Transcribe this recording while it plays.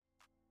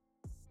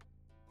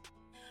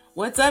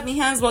What's up,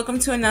 mijas? Welcome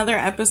to another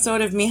episode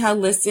of Mija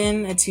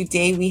Listen.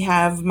 Today we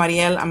have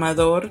Mariel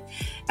Amador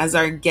as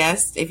our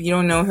guest. If you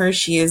don't know her,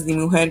 she is the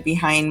mujer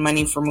behind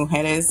Money for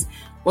Mujeres.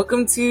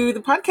 Welcome to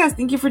the podcast.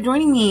 Thank you for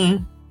joining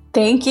me.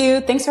 Thank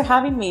you. Thanks for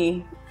having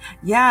me.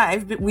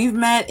 Yeah, we've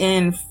met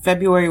in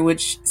February,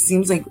 which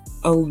seems like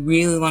a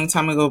really long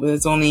time ago, but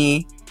it's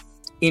only,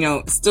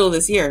 still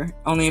this year,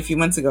 only a few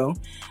months ago.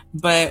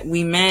 But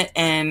we met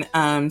and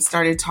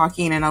started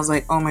talking, and I was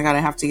like, oh my God, I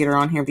have to get her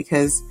on here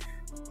because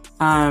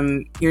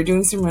you're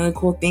doing some really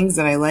cool things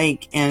that I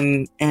like,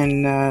 and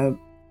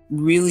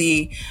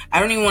really, I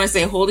don't even want to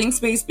say holding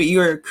space, but you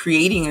are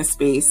creating a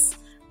space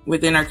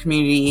within our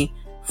community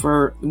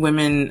for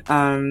women,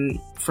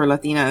 for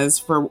Latinas,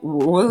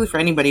 for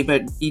anybody,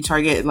 but you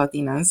target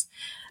Latinas,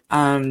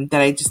 that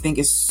I just think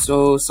is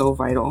so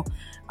vital.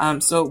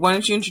 So why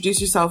don't you introduce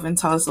yourself and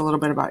tell us a little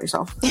bit about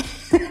yourself?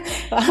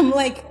 I'm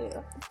like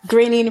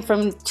grinning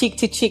from cheek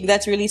to cheek.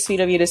 That's really sweet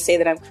of you to say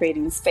that I'm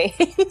creating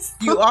space.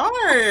 You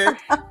are.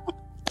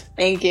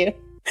 Thank you.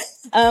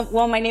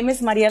 Well, my name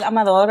is Mariel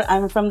Amador.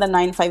 I'm from the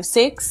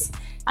 956.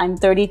 I'm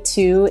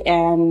 32,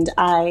 and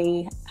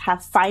I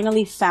have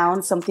finally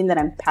found something that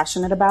I'm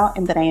passionate about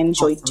and that I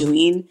enjoy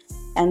doing.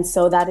 And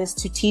so that is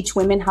to teach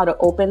women how to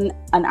open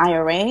an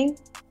IRA,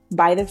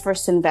 buy their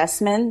first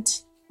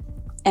investment,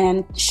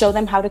 and show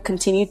them how to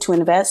continue to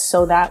invest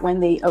so that when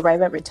they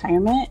arrive at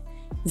retirement,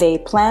 they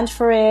planned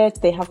for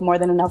it, they have more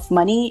than enough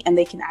money, and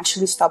they can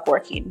actually stop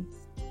working.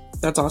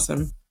 That's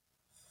awesome.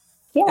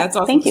 Yeah, that's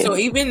awesome. Thank you. So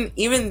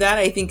even that,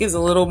 I think, is a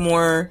little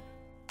more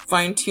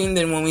fine-tuned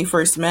than when we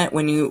first met,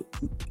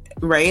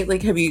 right?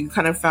 Like, have you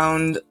kind of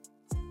found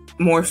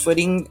more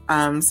footing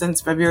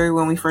since February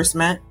when we first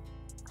met?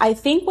 I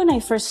think when I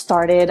first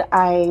started,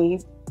 I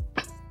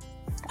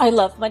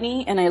love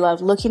money, and I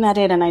love looking at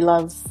it, and I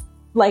love,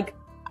 like,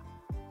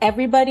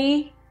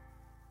 everybody.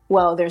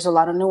 Well, there's a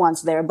lot of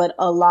nuance there, but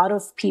a lot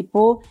of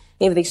people,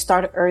 if they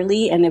start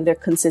early and if they're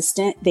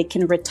consistent, they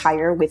can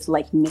retire with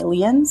like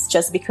millions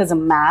just because of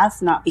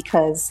math, not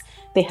because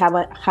they have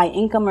a high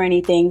income or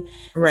anything.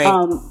 Right.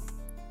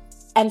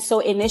 And so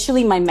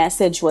initially my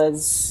message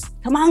was,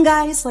 come on,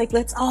 guys, like,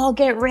 let's all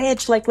get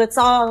rich. Like, let's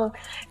all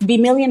be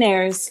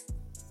millionaires.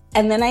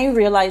 And then I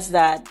realized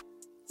that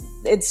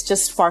it's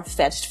just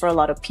far-fetched for a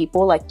lot of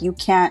people. Like, you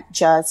can't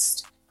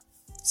just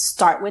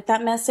start with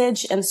that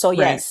message. And so,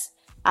 yes.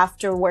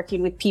 After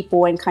working with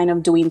people and kind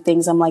of doing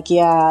things, I'm like,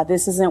 yeah,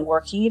 this isn't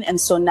working.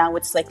 And so now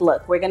it's like,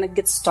 look, we're going to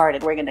get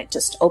started. We're going to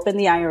just open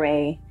the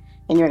IRA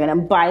and you're going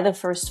to buy the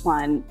first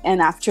one.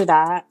 And after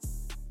that,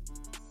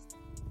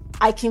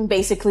 I can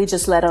basically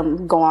just let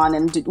them go on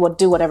and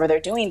do whatever they're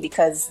doing,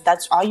 because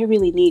that's all you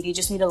really need. You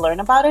just need to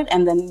learn about it,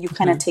 and then you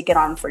kind of take it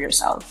on for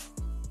yourself.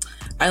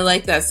 I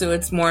like that. So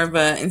it's more of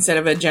instead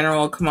of a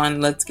general, come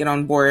on, let's get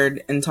on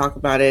board and talk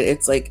about it.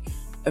 It's like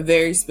a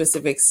very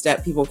specific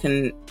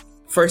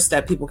first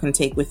step people can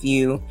take with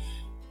you,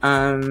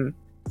 so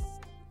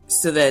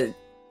that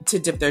to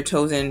dip their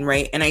toes in,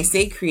 right? And I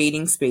say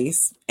creating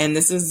space, and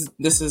this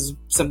is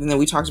something that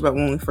we talked about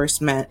when we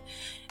first met.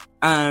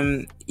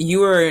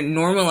 You are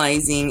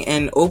normalizing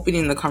and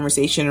opening the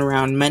conversation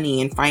around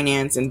money and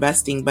finance,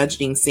 investing,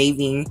 budgeting,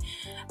 saving,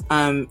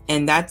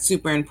 and that's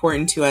super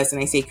important to us.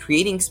 And I say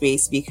creating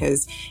space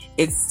because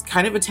it's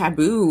kind of a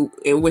taboo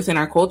within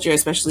our culture,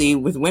 especially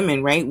with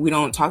women, right? We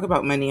don't talk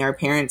about money. Our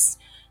parents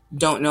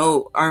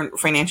aren't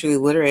financially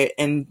literate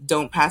and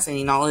don't pass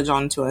any knowledge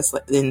on to us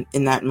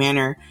in that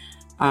manner.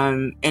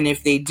 And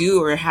if they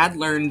do or had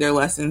learned their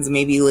lessons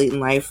maybe late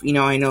in life,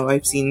 I know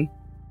I've seen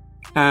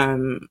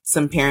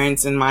some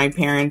parents and my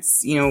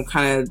parents,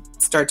 kind of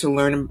start to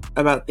learn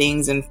about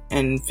things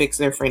and fix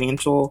their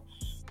financial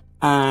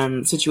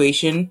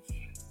situation.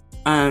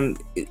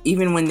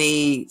 Even when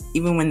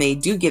they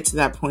do get to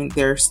that point,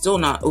 they're still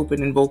not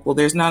open and vocal.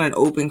 There's not an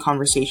open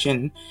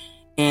conversation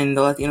in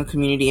the Latino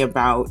community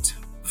about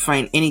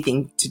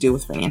anything to do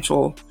with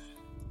financial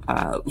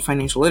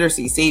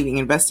literacy, saving,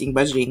 investing,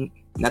 budgeting,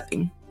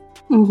 nothing.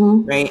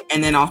 Mm-hmm. Right.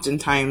 And then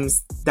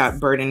oftentimes that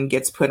burden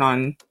gets put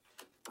on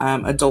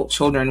adult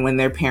children when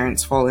their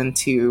parents fall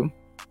into,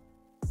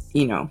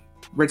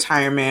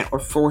 retirement or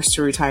forced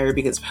to retire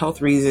because of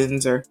health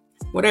reasons or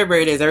whatever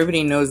it is.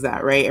 Everybody knows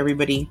that, right?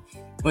 Everybody,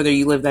 whether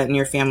you live that in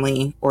your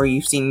family or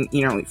you've seen,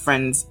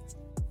 friends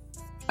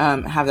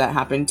have that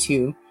happen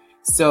too.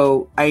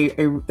 So I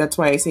that's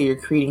why I say you're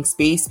creating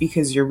space,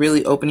 because you're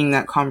really opening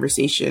that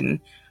conversation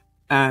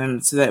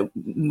so that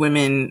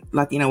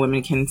Latina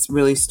women can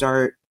really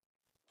start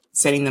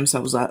setting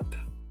themselves up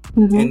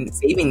and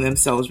saving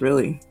themselves,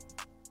 really.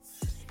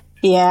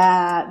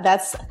 Yeah,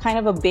 that's kind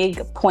of a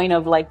big point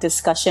of like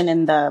discussion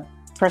in the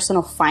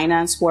personal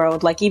finance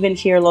world. Like even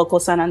here, local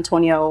San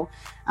Antonio,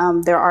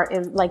 there are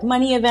like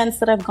money events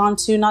that I've gone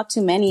to, not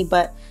too many,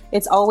 but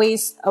it's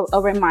always a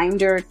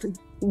reminder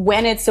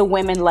when it's a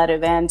women-led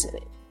event.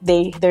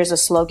 There's a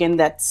slogan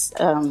that's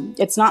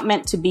it's not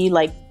meant to be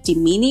like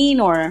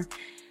demeaning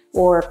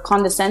or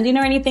condescending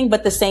or anything,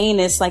 but the saying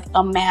is like,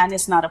 a man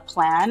is not a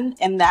plan.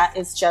 And that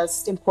is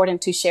just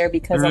important to share,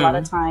 because a lot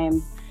of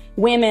time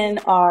women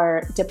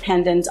are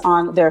dependent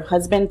on their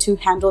husband to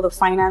handle the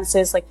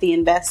finances, like the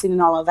investing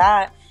and all of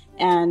that.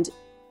 And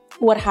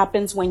what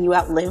happens when you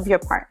outlive your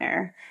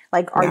partner?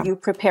 Like, are you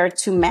prepared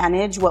to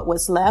manage what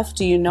was left?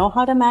 Do you know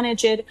how to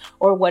manage it?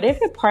 Or what if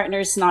your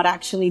partner's not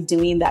actually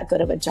doing that good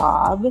of a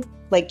job?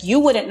 Like, you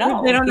wouldn't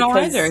know. They don't know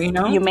either, you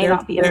know? You may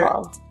not be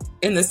involved.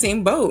 In the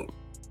same boat,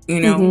 you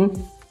know?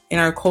 In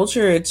our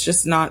culture, it's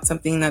just not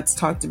something that's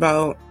talked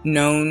about,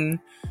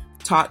 known,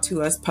 taught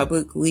to us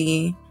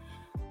publicly.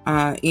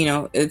 You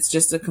know, it's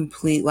just a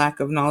complete lack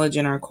of knowledge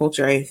in our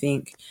culture, I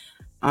think.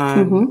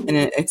 And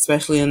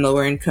especially in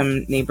lower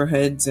income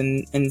neighborhoods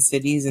and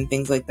cities and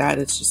things like that.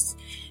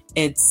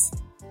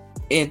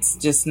 It's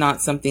just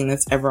not something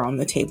that's ever on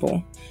the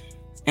table.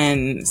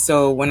 And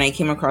so when I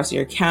came across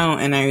your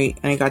account and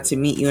I got to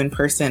meet you in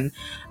person,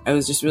 I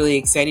was just really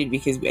excited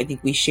because I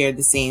think we shared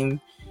the same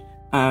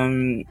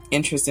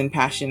interest and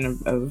passion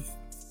of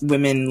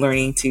women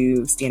learning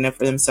to stand up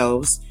for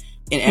themselves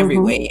in every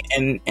way,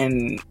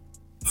 and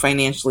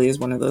financially is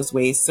one of those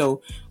ways.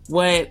 So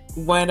what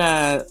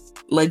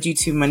led you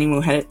to Money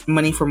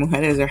for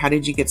Mujeres, or how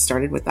did you get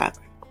started with that?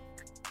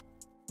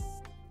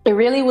 It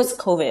really was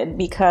COVID,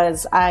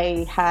 because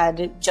I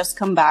had just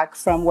come back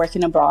from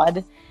working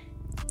abroad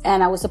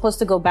and I was supposed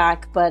to go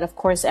back, but of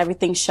course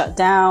everything shut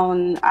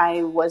down.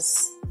 I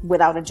was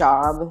without a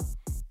job.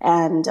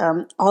 And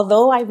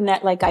although I've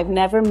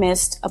never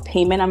missed a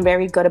payment, I'm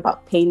very good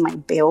about paying my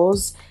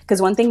bills.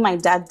 Because one thing my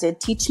dad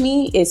did teach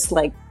me is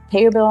like,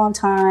 pay your bill on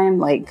time,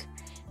 like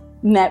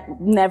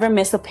never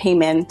miss a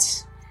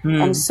payment.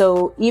 And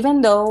so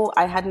even though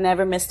I had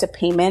never missed a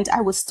payment,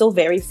 I was still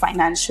very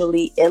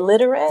financially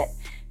illiterate.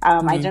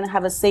 I didn't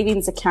have a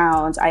savings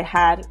account. I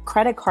had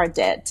credit card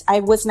debt.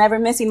 I was never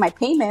missing my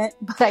payment,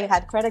 but I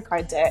had credit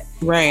card debt.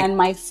 Right. And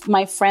my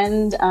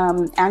friend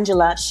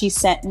Angela, she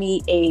sent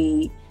me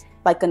an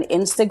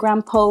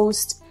Instagram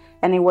post,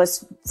 and it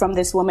was from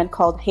this woman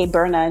called Hey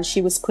Berna, and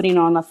she was putting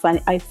on a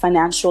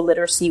financial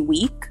literacy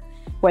week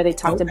where they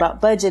talked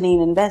about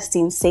budgeting,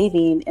 investing,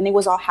 saving, and it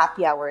was all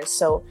happy hours.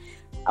 So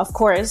of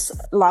course,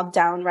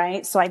 lockdown,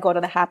 right? So I go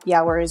to the happy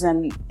hours,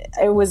 and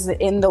it was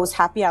in those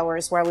happy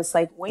hours where I was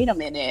like, wait a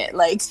minute,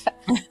 like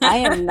I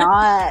am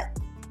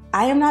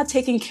not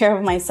taking care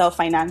of myself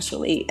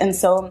financially. And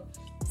so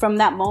from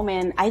that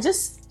moment, I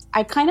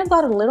kind of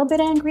got a little bit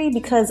angry,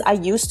 because I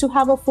used to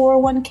have a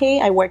 401k.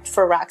 I worked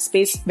for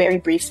Rackspace very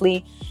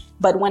briefly,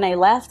 but when I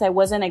left, I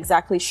wasn't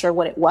exactly sure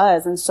what it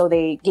was. And so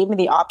they gave me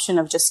the option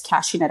of just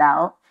cashing it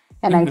out.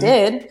 And I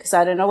did, because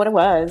I didn't know what it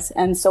was.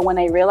 And so when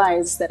I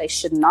realized that I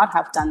should not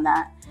have done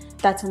that,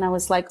 that's when I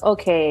was like,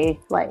 okay,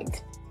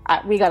 like,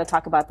 we got to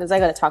talk about this. I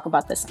got to talk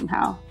about this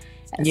somehow.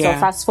 And so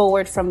fast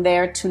forward from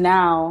there to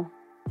now,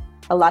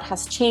 a lot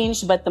has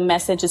changed, but the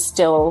message is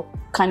still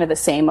kind of the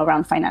same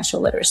around financial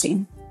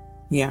literacy.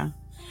 Yeah.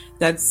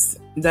 That's,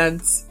 you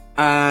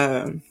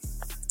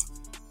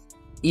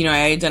know,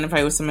 I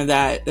identify with some of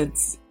that.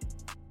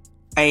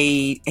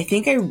 I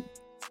think I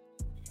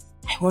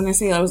want to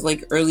say I was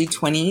like early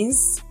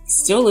 20s,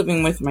 still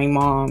living with my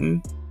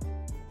mom,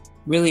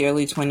 really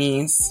early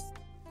 20s.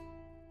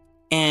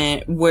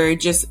 And where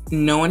just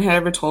no one had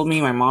ever told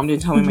me. My mom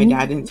didn't tell me, my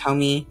dad didn't tell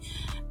me,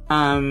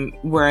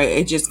 where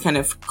it just kind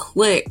of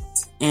clicked.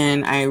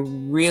 And I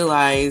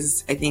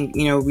realized, I think,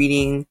 you know,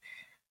 reading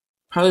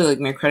probably like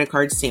my credit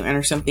card statement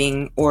or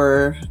something,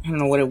 or I don't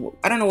know what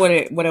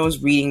I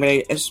was reading, but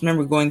I just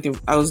remember going through,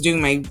 I was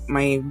doing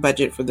my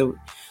budget for the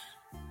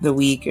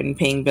week and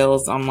paying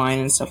bills online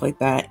and stuff like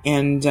that.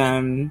 And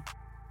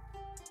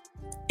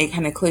it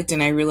kind of clicked,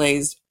 and I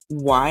realized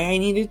why I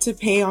needed to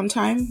pay on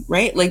time,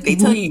 right? Like they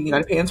tell you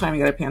gotta pay on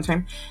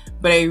time,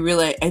 but I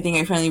think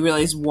I finally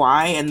realized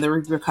why and the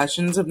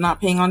repercussions of not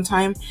paying on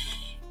time.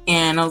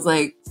 And I was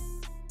like,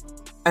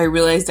 I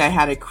realized I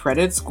had a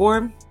credit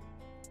score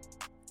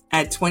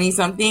at 20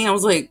 something. I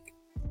was like,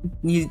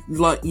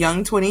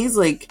 young 20s,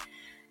 like,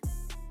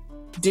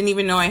 didn't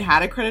even know I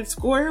had a credit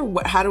score.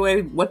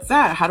 What's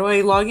that? How do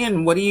I log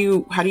in?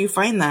 How do you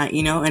find that?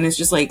 You know? And it's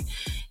just like,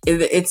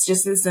 it's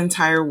just this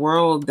entire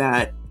world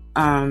that,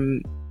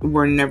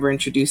 we're never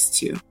introduced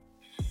to.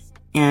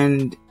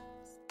 And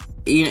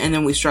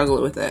then we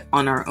struggle with it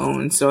on our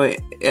own. So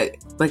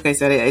like I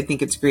said, I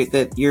think it's great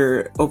that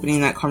you're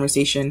opening that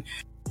conversation.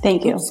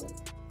 Thank you.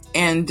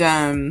 And,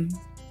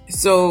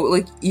 so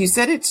like you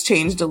said, it's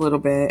changed a little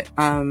bit.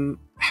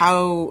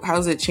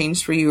 How's it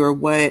changed for you, or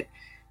what?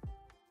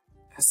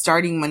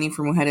 Starting Money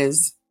for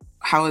Mujeres,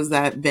 how has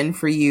that been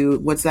for you?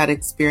 What's that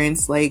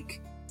experience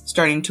like,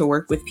 starting to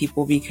work with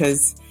people?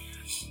 Because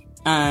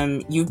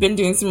you've been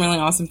doing some really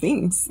awesome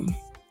things.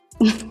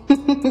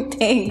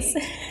 Thanks.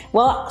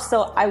 Well,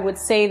 so I would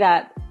say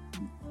that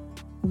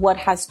what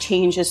has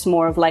changed is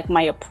more of like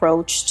my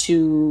approach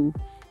to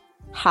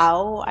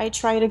how I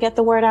try to get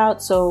the word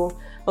out. So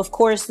of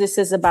course, this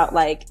is about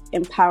like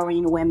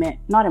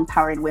not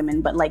empowering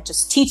women, but like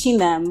just teaching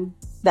them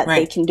that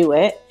they can do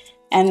it.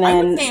 And then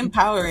I would say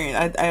empowering.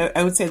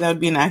 I would say that would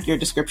be an accurate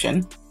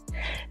description.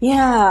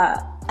 Yeah.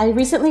 I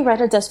recently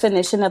read a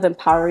definition of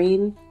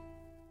empowering,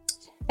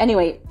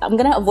 Anyway, I'm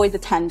going to avoid the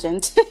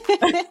tangent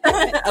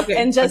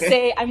and just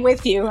say, I'm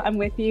with you.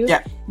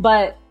 Yeah.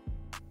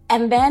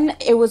 And then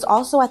it was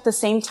also at the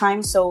same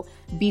time. So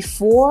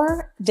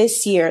before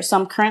this year, so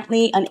I'm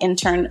currently an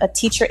intern, a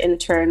teacher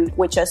intern,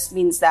 which just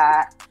means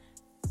that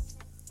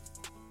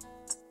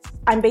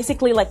I'm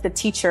basically like the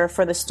teacher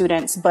for the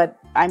students, but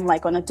I'm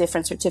like on a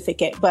different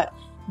certificate. But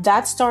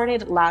that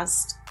started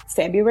last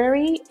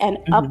February. And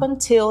up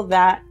until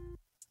that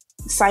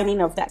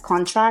signing of that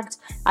contract,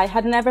 I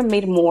had never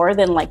made more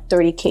than like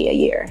 $30K a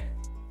year.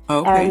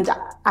 Okay. And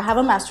I have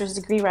a master's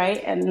degree,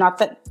 right? And not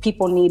that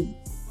people need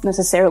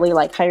necessarily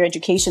like higher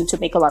education to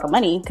make a lot of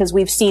money, because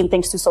we've seen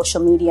thanks to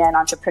social media and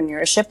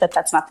entrepreneurship that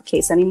that's not the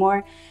case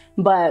anymore.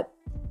 But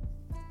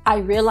I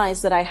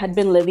realized that I had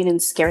been living in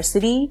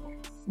scarcity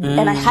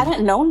and I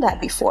hadn't known that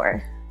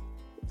before.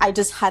 I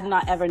just had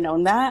not ever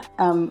known that.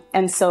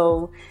 And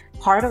so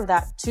part of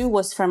that too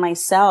was for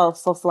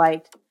myself of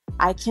like,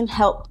 I can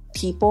help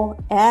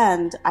people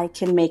and I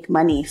can make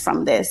money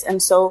from this.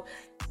 And so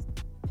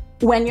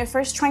when you're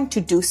first trying to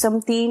do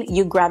something,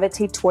 you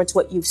gravitate towards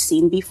what you've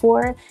seen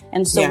before.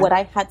 And so what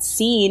I had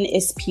seen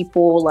is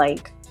people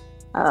like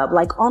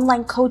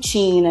online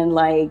coaching and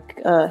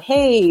like,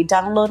 hey,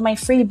 download my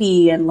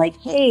freebie and like,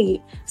 hey,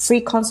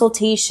 free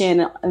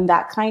consultation and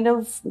that kind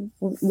of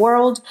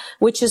world,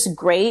 which is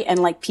great. And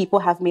like people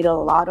have made a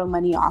lot of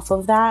money off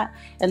of that.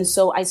 And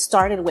so I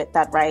started with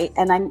that, right?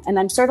 And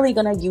I'm certainly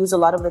going to use a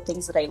lot of the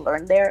things that I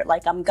learned there.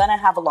 Like I'm going to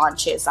have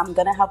launches. I'm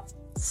going to have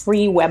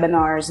free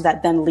webinars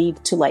that then lead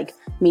to like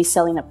me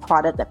selling a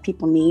product that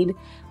people need.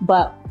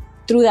 But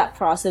through that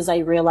process, I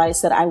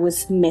realized that I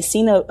was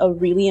missing a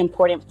really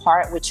important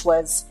part, which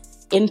was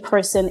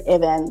in-person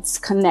events,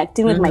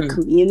 connecting with my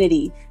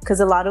community. Because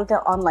a lot of the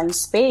online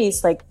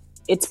space, like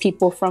it's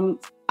people from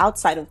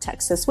outside of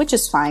Texas, which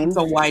is fine. It's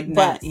a wide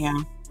net, yeah.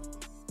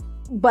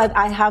 But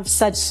I have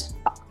such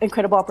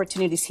incredible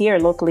opportunities here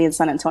locally in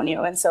San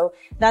Antonio. And so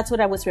that's what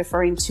I was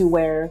referring to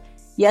where,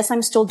 yes,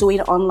 I'm still doing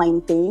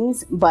online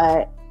things,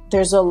 but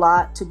there's a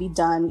lot to be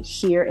done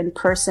here in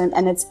person.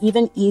 And it's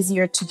even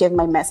easier to give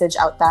my message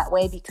out that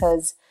way,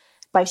 because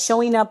by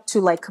showing up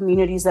to like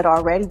communities that are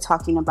already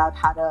talking about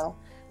how to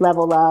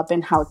level up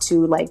and how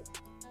to like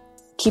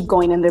keep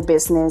going in their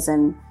business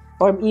and,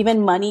 or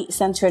even money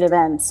centered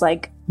events,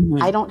 like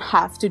I don't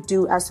have to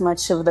do as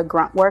much of the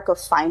grunt work of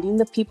finding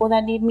the people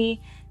that need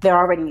me. They're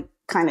already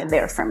kind of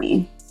there for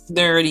me.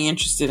 They're already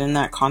interested in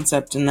that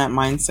concept and that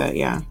mindset.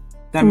 Yeah,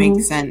 that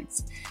makes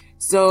sense.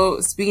 So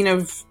speaking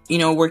of, you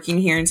know, working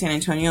here in San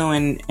Antonio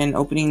and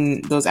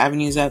opening those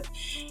avenues up,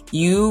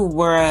 you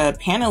were a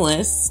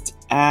panelist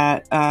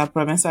at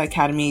Promesa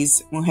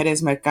Academy's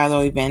Mujeres Mercado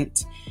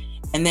event,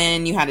 and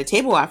then you had a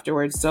table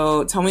afterwards.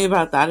 So tell me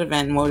about that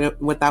event and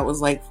what that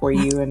was like for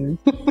you. And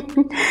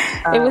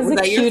it was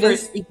that cutest. your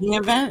first speaking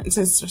event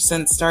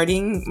since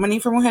starting Money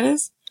for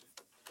Mujeres?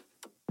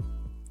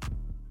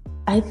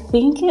 I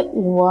think it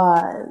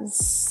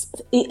was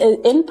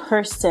in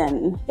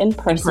person,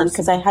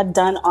 because I had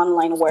done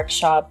online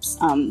workshops,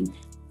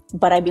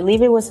 but I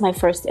believe it was my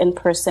first in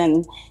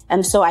person.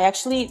 And so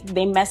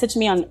they messaged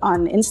me on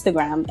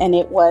Instagram, and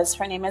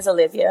her name is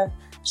Olivia.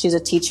 She's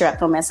a teacher at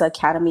Promesa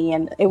Academy,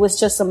 and it was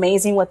just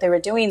amazing what they were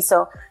doing.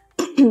 So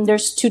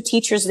there's 2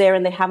 teachers there,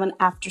 and they have an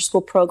after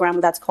school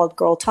program that's called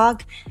Girl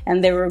Talk,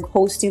 and they were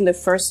hosting the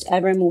first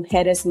ever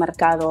Mujeres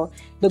Mercado.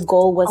 The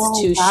goal was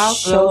to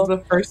show the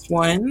first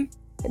one.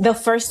 The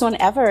first one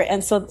ever.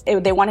 And so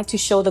they wanted to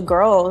show the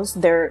girls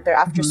their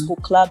after school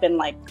club and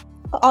like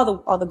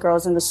all the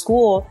girls in the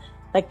school,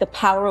 like the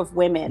power of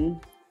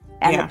women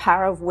and the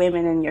power of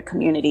women in your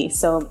community.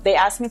 So they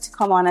asked me to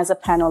come on as a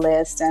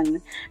panelist, and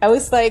I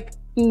was like,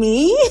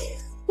 me?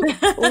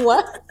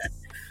 What?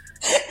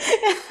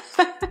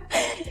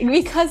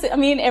 Because I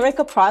mean,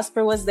 Erica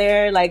Prosper was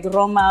there, like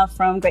Roma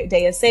from Great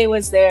Day SA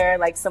was there,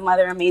 like some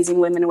other amazing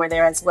women were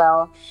there as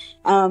well.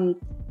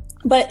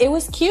 But it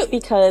was cute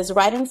because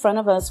right in front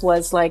of us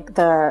was like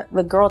the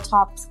Girl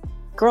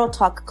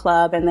Talk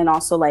club, and then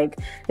also like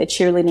the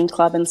cheerleading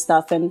club and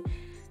stuff. And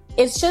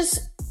it's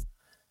just,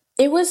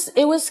 it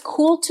was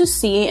cool to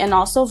see, and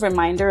also a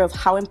reminder of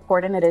how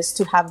important it is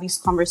to have these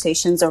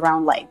conversations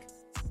around like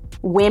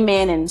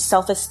women and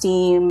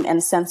self-esteem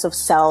and sense of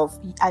self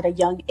at a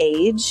young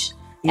age.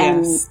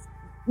 Yes. And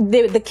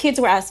the kids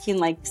were asking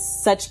like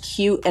such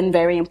cute and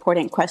very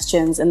important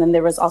questions. And then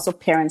there was also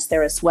parents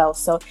there as well.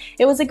 So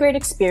it was a great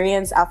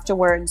experience.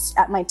 Afterwards,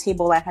 at my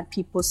table, I had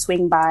people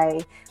swing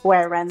by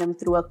where I ran them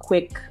through a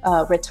quick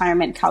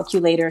retirement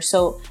calculator.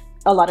 So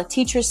a lot of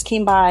teachers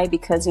came by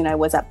because, you know, I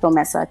was at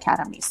Promesa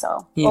Academy.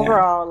 So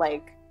overall,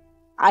 like,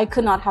 I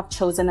could not have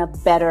chosen a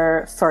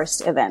better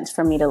first event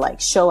for me to like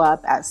show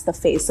up as the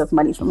face of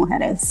Money for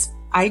Mujeres.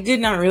 I did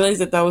not realize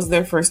that was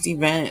their first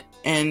event.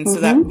 And so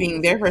that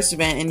being their first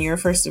event and your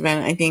first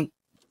event, I think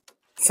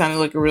sounded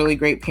like a really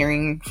great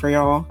pairing for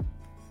y'all.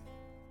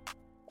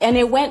 And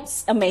it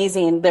went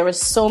amazing. There were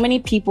so many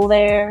people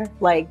there.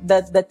 Like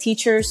the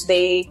teachers,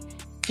 they,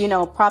 you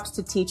know, props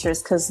to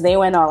teachers because they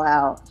went all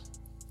out.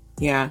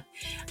 Yeah.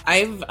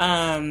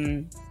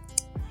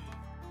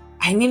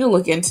 I need to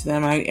look into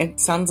them. It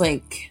sounds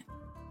like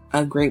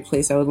a great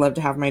place I would love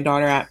to have my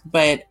daughter at.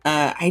 But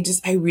I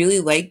really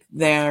like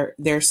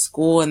their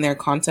school and their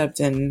concept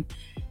and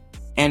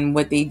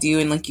what they do.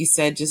 And like you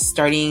said, just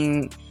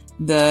starting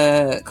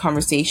the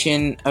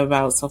conversation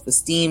about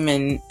self-esteem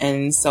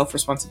and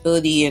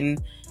self-responsibility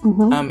and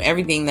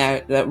everything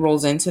that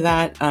rolls into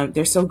that.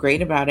 They're so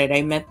great about it.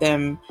 I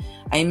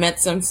met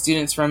some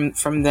students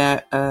from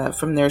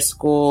their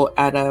school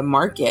at a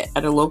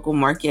local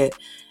market.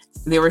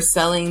 They were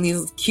selling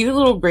these cute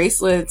little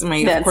bracelets. Of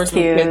course,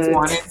 my kids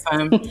wanted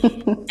some.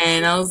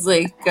 And I was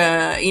like,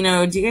 do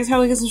you guys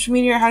have like a social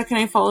media, or how can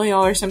I follow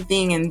y'all or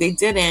something? And they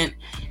didn't.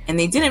 And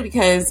they didn't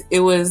because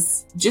it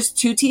was just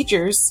two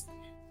teachers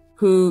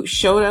who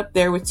showed up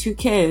there with two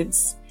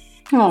kids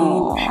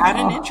who had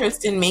an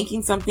interest in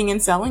making something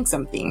and selling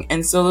something.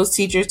 And so those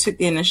teachers took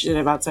the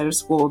initiative outside of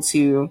school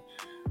to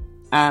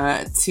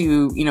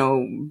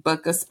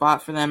book a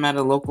spot for them at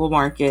a local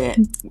market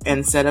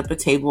and set up a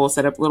table,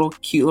 set up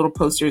cute little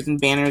posters and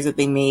banners that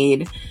they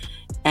made,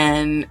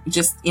 and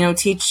just,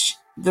 teach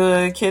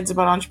the kids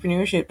about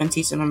entrepreneurship and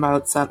teach them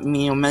about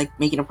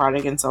making a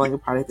product and selling a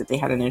product that they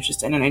had an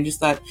interest in. And I just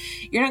thought,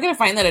 you're not going to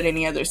find that at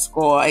any other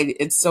school.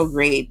 It's so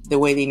great the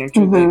way they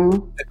nurture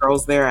the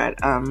girls there at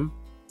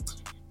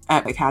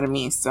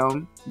Academy.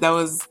 So that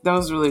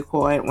was really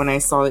cool. When I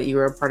saw that you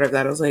were a part of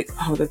that, I was like,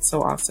 oh, that's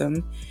so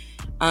awesome.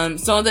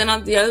 So then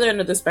on the other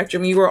end of the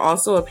spectrum, you were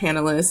also a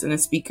panelist and a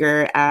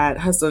speaker at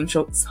Hustle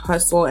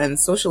and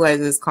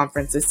Socialize's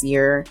conference this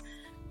year.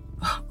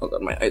 Oh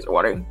god, my eyes are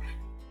watering.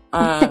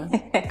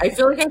 I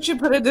feel like I should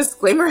put a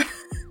disclaimer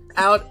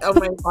out on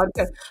my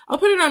podcast. I'll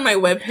put it on my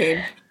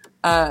webpage.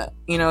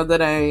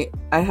 That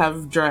I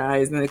have dry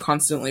eyes and they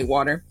constantly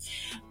water.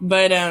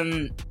 But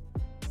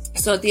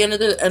so at the end of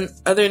the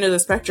other end of the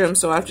spectrum,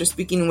 so after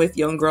speaking with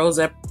young girls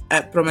at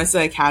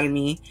Promesa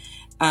Academy,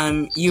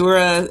 you were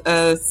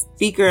a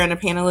speaker and a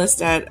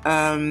panelist at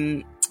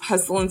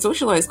Hustle and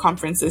Socialize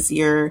conference this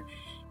year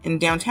in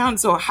downtown.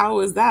 So how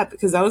was that?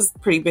 Because that was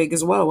pretty big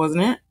as well,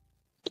 wasn't it?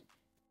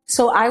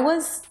 So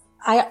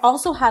I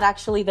also had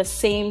actually the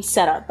same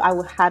setup. I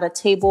had a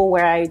table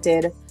where I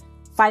did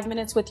 5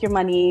 minutes with your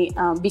money,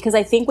 because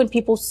I think when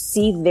people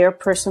see their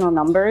personal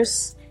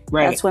numbers,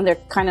 right, that's when they're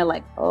kind of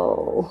like,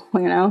 oh,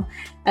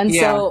 And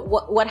so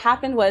what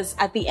happened was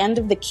at the end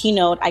of the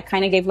keynote, I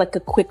kind of gave like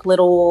a quick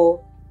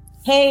little,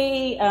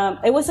 hey,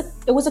 it was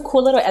a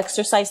cool little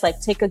exercise,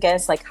 like take a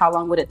guess, like how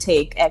long would it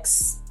take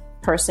X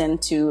person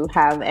to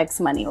have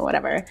X money or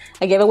whatever.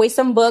 I gave away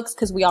some books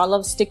because we all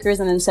love stickers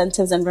and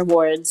incentives and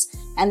rewards.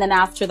 And then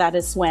after that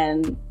is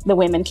when the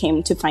women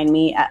came to find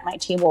me at my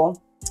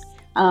table.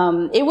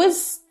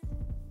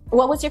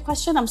 What was your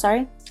question? I'm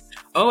sorry.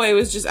 Oh, I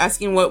was just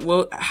asking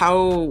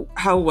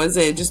how was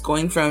it just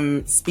going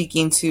from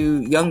speaking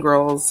to young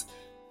girls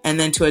and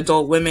then to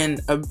adult women,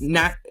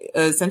 not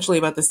essentially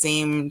about the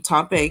same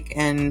topic,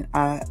 and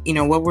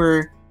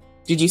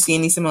did you see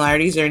any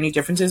similarities or any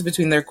differences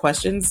between their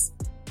questions?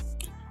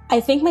 I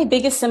think my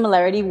biggest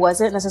similarity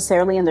wasn't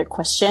necessarily in their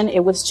question.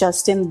 It was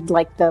just in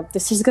like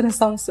this is going to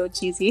sound so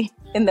cheesy,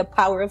 in the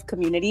power of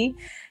community.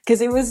 Because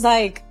it was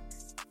like,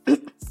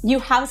 you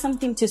have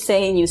something to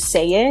say and you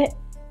say it.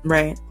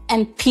 Right.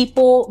 And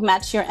people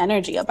match your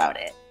energy about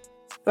it.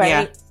 Right.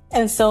 Yeah.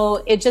 And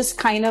so it just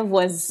kind of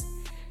was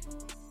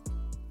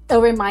a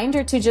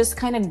reminder to just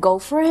kind of go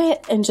for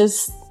it and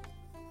just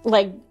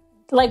like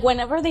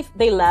whenever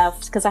they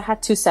left, because I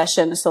had 2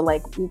 sessions. So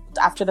like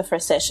after the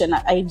first session,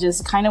 I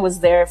just kind of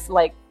was there for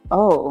like,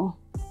 oh,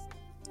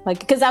 like,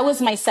 because that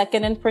was my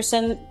second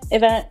in-person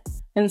event.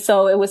 And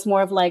so it was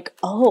more of like,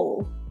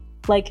 oh,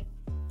 like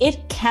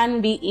it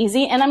can be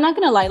easy. And I'm not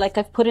going to lie, like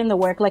I've put in the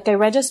work, like I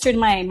registered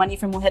my Money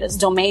for Mujeres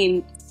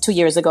domain 2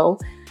 years ago.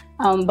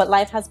 But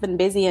life has been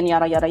busy and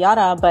yada, yada,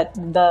 yada. But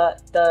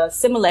the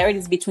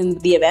similarities between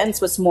the events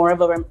was more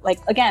of a, like,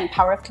 again,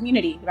 power of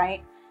community,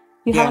 right?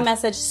 You have a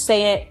message,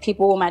 say it,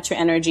 people will match your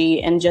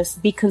energy, and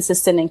just be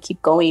consistent and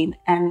keep going.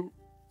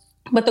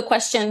 But the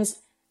questions,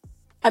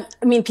 I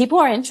mean, people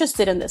are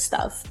interested in this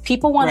stuff.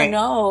 People want to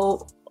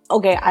know,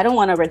 okay, I don't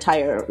want to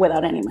retire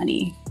without any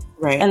money.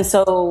 Right. And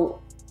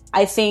so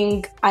I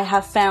think I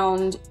have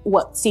found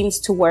what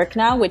seems to work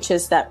now, which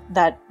is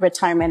that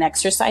retirement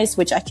exercise,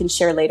 which I can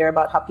share later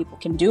about how people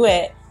can do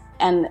it.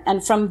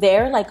 And from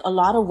there, like a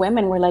lot of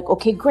women were like,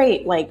 okay,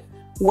 great. Like,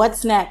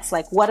 what's next?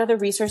 Like, what other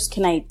resources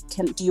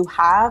do you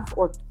have,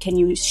 or can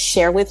you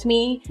share with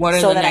me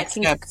so that I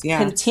can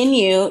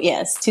continue,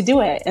 to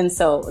do it? And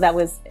so that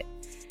was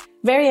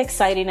very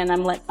exciting. And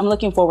I'm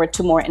looking forward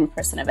to more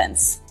in-person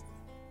events.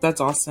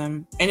 That's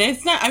awesome. And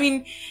it's not, I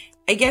mean,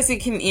 I guess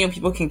it can,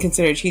 people can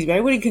consider it cheesy, but I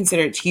wouldn't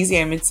consider it cheesy.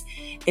 I mean,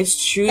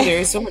 it's true. There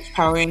is so much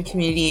power in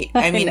community.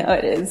 I mean, I know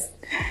it is.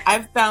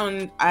 I've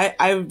found,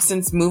 I've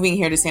since moving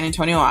here to San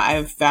Antonio,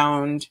 I've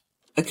found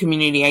a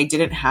community I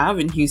didn't have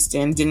in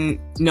Houston,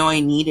 didn't know I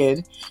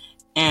needed.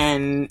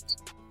 And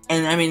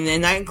I mean,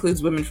 and that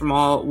includes women from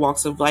all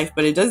walks of life,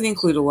 but it does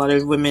include a lot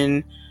of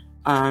women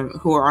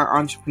who are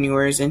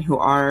entrepreneurs and who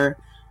are,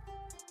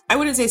 I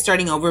wouldn't say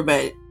starting over,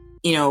 but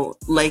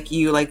like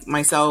you, like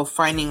myself,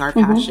 finding our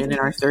Mm-hmm. passion in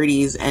our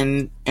 30s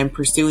and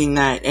pursuing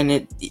that. And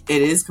it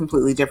is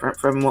completely different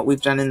from what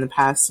we've done in the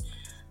past,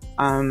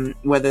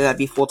 whether that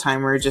be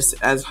full-time or just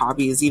as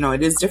hobbies.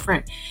 It is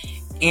different.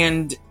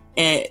 And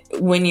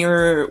when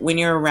you're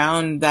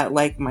around that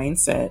like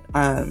mindset,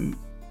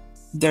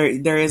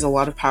 there is a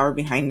lot of power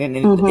behind it, and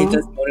Mm-hmm. it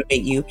does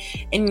motivate you,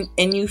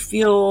 and you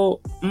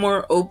feel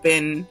more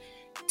open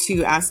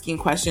to asking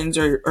questions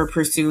or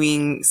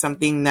pursuing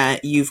something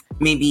that you've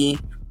maybe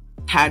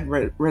had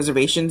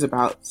reservations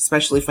about,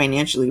 especially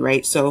financially,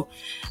 right? So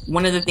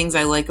one of the things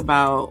I like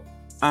about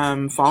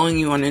following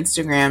you on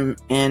Instagram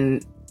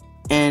and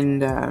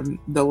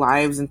the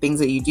lives and things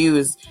that you do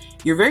is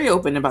you're very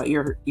open about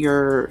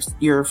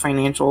your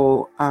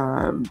financial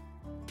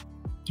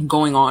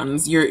going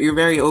ons. You're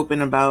very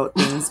open about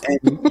things,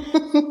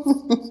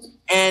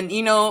 and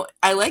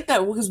I like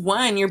that because,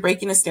 one, you're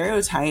breaking a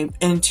stereotype,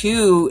 and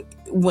two,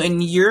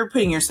 when you're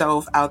putting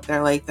yourself out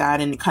there like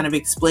that and kind of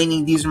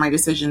explaining, these are my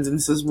decisions and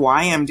this is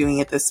why I'm doing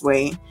it this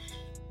way,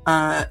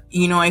 I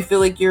feel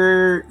like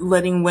you're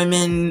letting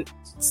women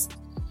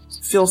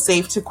feel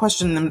safe to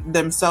question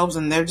themselves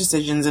and their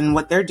decisions and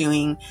what they're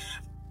doing,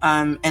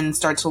 and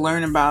start to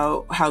learn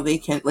about how they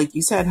can, like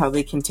you said, how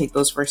they can take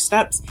those first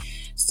steps.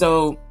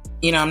 So,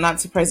 I'm not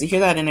surprised to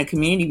hear that in a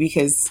community,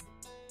 because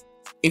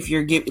if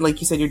you're like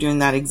you said, you're doing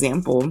that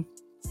example,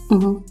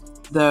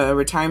 mm-hmm. the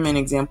retirement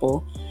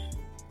example,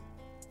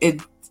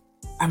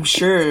 I'm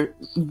sure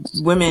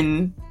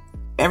women,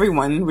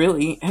 everyone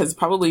really has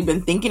probably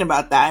been thinking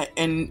about that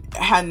and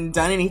hadn't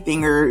done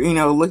anything or,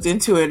 looked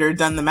into it or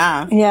done the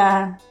math.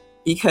 Yeah.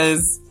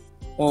 Because,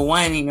 well,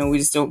 one,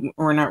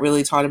 we're not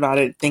really taught about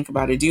it, think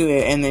about it, do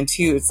it. And then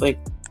two, it's like,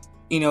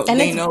 and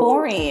it's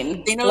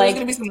boring. They know there's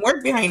going to be some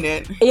work behind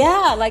it.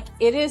 Yeah. Like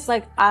it is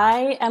like,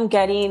 I am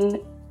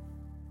getting,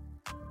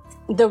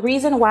 the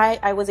reason why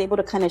I was able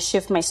to kind of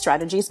shift my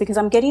strategies, because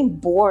I'm getting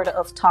bored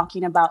of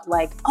talking about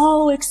like,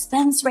 oh,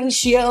 expense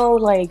ratio,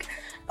 like,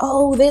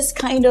 oh, this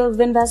kind of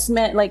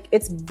investment, like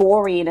it's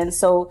boring. And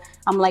so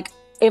I'm like,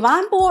 if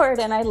I'm bored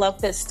and I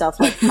love this stuff,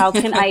 like how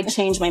can I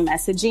change my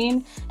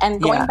messaging?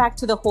 And going back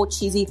to the whole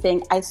cheesy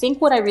thing, I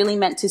think what I really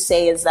meant to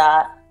say is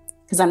that,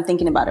 because I'm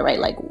thinking about it, right?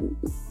 Like,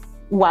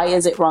 why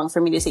is it wrong for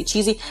me to say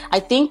cheesy?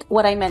 I think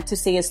what I meant to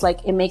say is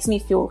like, it makes me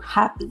feel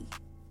happy.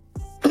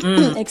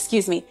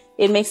 Excuse me.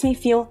 It makes me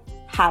feel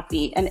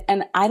happy.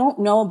 And I don't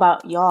know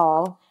about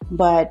y'all,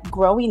 but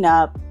growing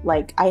up,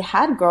 like I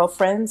had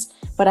girlfriends,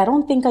 but I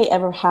don't think I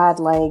ever had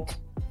like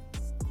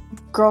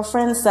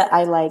girlfriends that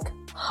I like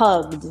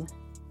hugged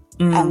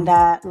and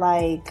that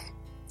like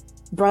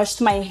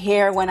brushed my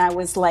hair when I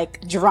was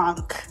like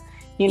drunk.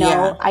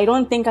 I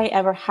don't think I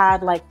ever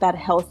had like that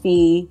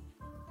healthy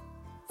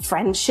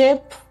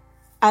friendship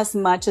as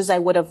much as I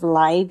would have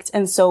liked.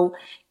 And so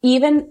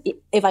even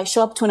if I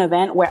show up to an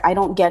event where I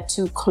don't get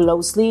to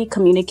closely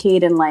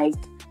communicate and like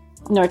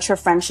nurture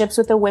friendships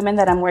with the women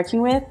that I'm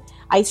working with,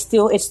 it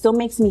still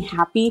makes me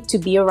happy to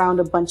be around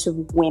a bunch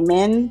of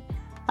women,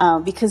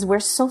 because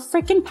we're so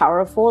freaking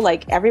powerful.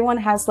 Like everyone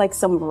has like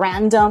some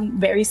random,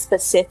 very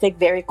specific,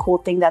 very cool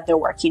thing that they're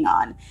working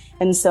on.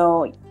 And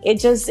so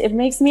it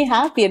makes me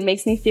happy. It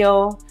makes me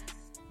feel,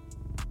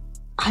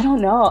 I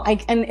don't know.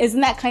 And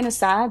isn't that kind of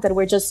sad that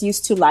we're just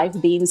used to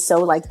life being so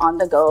like on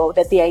the go,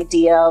 that the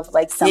idea of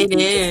like something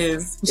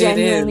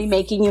genuinely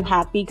making you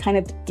happy kind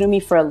of threw me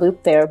for a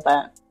loop there.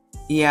 But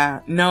yeah,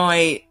 no,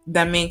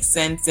 that makes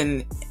sense.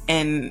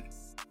 And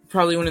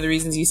probably one of the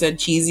reasons you said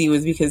cheesy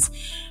was because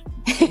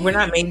we're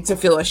not made to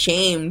feel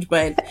ashamed,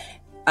 but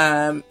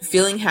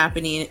feeling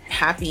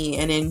happy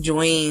and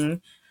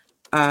enjoying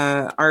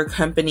our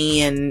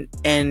company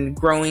and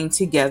growing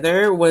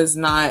together was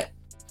not,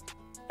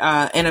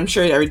 and I'm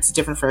sure it's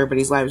different for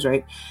everybody's lives,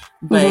 right?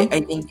 But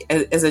I think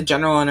as a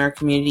general in our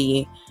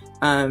community,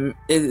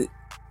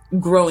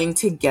 growing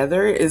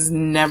together is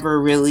never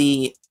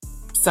really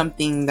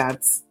something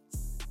that's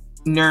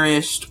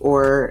nourished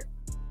or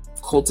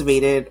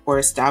cultivated or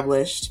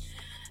established,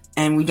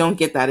 and we don't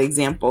get that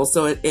example.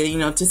 So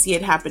to see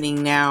it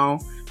happening now,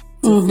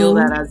 to feel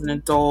that as an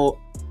adult,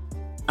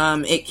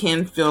 it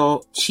can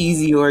feel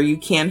cheesy, or you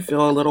can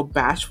feel a little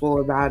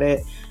bashful about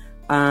it,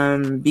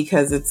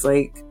 because it's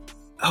like,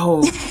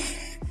 oh,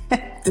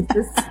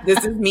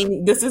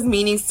 this is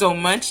meaning so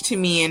much to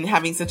me and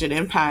having such an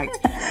impact,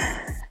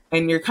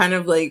 and you're kind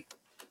of like,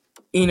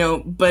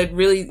 but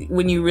really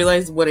when you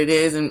realize what it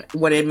is and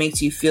what it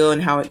makes you feel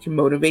and how it can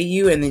motivate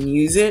you and then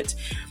use it,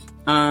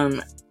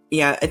 I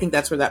think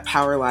that's where that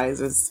power lies,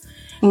 is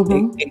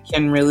it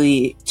can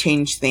really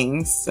change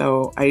things.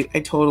 So I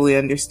totally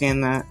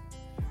understand that.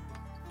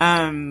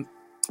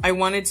 I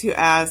wanted to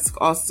ask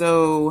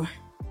also,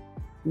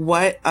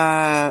 what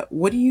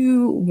do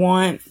you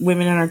want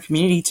women in our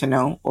community to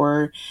know,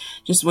 or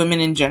just women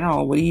in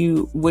general? What do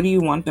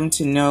you want them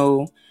to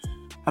know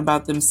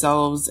about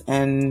themselves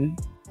and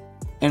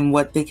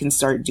what they can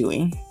start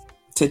doing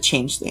to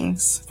change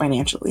things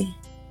financially?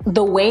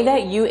 The way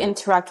that you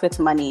interact with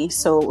money.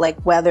 So like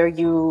whether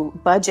you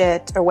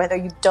budget or whether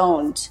you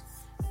don't,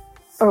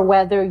 or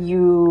whether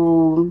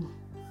you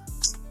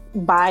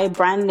buy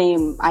brand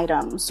name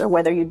items or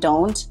whether you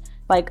don't,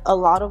 like a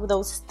lot of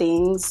those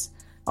things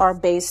are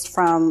based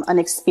from an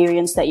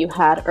experience that you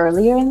had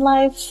earlier in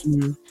life.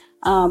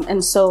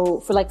 And so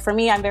for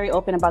me, I'm very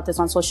open about this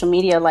on social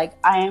media. Like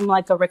I am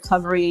like a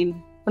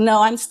recovering,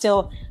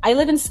 I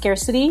live in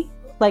scarcity.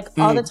 Like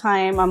all the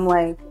time. I'm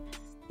like,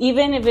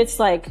 even if it's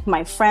like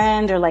my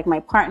friend or like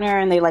my partner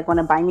and they like want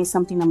to buy me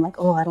something, I'm like,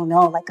 oh, I don't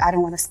know. Like I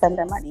don't want to spend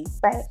their money.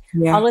 But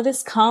all of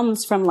this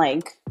comes from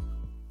like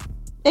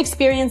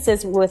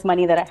experiences with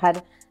money that I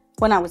had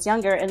when I was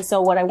younger. And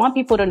so what I want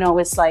people to know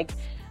is like,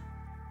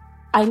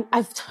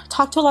 I've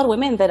talked to a lot of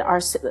women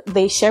that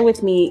they share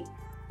with me,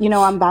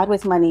 I'm bad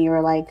with money,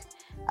 or like,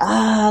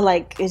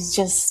 like it's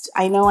just,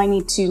 I know I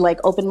need to like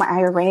open my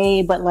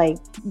IRA, but like,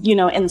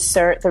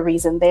 insert the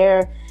reason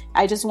there.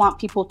 I just want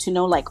people to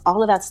know like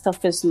all of that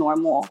stuff is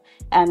normal,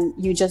 and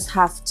you just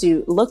have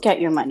to look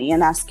at your money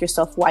and ask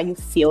yourself why you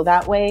feel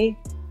that way.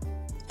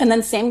 And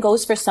then same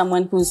goes for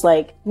someone who's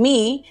like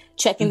me,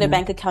 checking their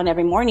bank account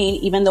every morning,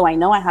 even though I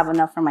know I have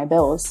enough for my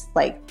bills,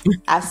 like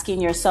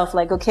asking yourself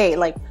like, okay,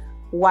 like,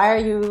 why are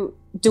you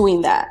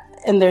doing that?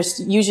 And there's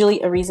usually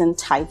a reason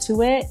tied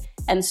to it.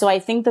 And so I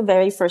think the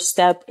very first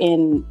step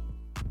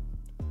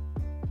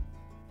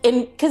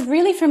because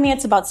really for me,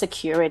 it's about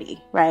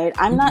security, right?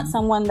 I'm not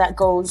someone that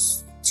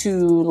goes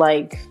to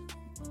like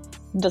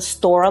the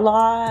store a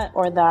lot,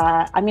 or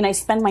that, I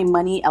spend my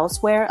money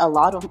elsewhere a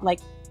lot. Of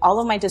like all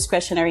of my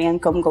discretionary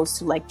income goes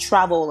to like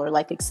travel or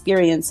like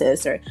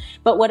experiences,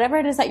 but whatever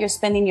it is that you're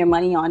spending your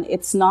money on,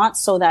 it's not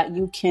so that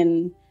you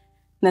can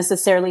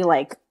necessarily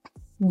like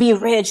be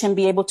rich and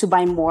be able to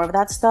buy more of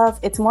that stuff.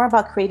 It's more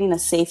about creating a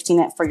safety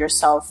net for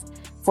yourself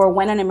for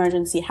when an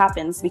emergency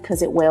happens,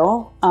 because it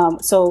will.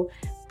 So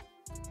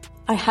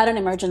I had an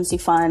emergency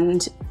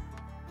fund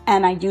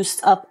and I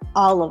used up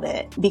all of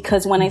it,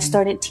 because when I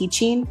started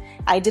teaching,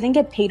 I didn't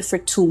get paid for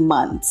 2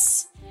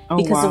 months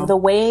because of the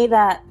way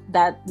that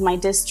my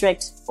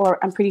district,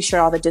 or I'm pretty sure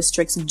all the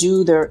districts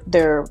do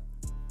their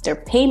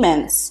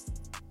payments.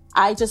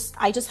 I just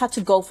had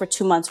to go for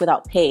 2 months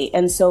without pay.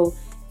 And so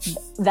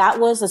that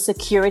was a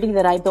security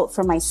that I built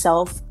for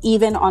myself.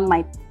 Even on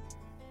my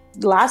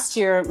last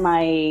year,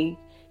 my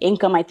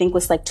income, I think,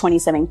 was like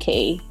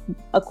 $27,000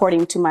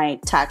 according to my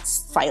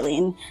tax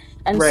filing.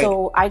 And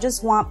so I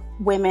just want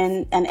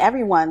women and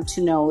everyone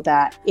to know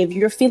that if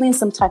you're feeling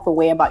some type of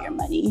way about your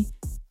money,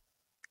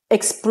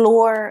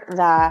 explore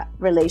that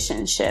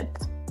relationship.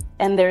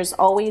 And there's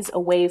always a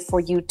way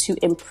for you to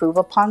improve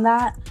upon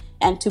that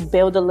and to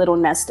build a little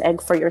nest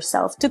egg for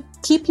yourself to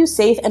keep you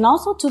safe, and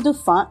also to do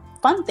fun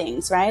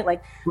things, right?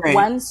 Like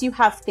once you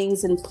have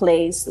things in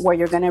place where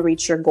you're going to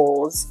reach your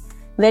goals,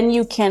 then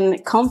you can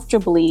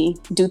comfortably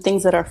do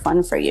things that are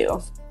fun for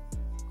you.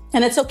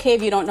 And it's okay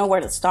if you don't know where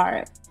to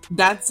start.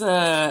 That's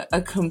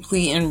a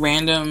complete and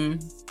random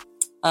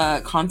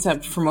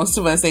concept for most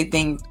of us. I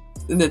think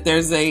that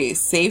there's a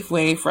safe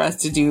way for us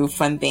to do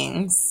fun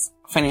things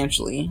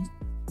financially.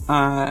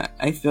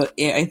 I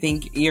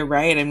think you're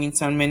right.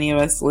 So many of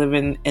us live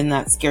in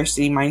that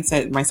scarcity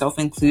mindset, myself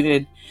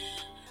included,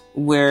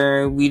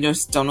 where we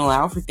just don't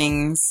allow for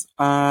things,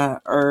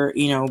 or,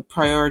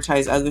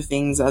 prioritize other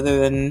things other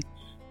than,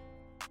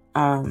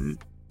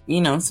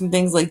 some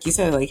things like you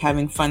said, like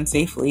having fun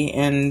safely.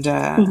 And,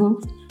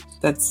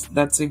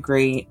 that's a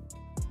great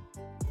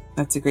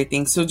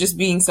thing. So just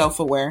being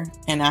self-aware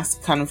and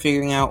kind of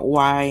figuring out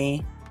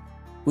why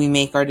we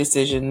make our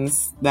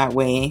decisions that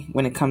way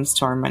when it comes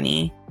to our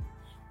money.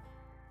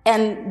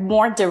 And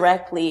more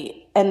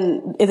directly,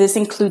 and this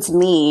includes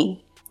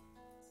me,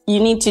 you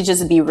need to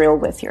just be real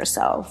with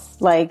yourself.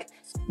 Like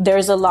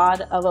there's a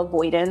lot of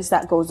avoidance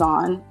that goes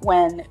on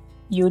when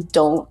you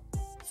don't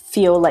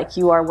feel like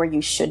you are where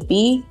you should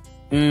be.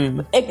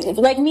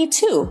 Like me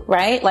too,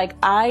 right? Like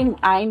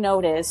I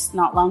noticed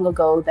not long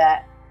ago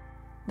that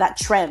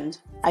trend.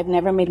 I've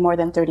never made more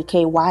than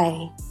 $30,000.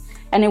 Why?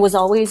 And it was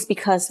always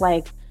because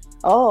like,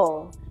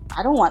 oh,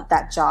 I don't want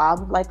that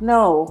job. Like,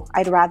 no,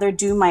 I'd rather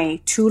do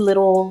my 2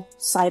 little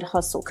side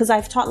hustle. Cause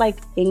I've taught like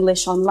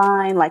English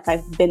online. Like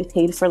I've been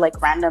paid for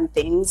like random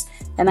things.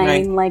 And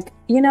I'm like,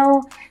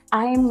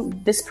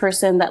 I'm this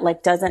person that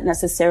like doesn't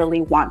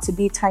necessarily want to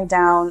be tied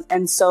down.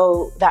 And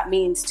so that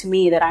means to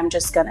me that I'm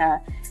just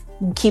gonna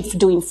keep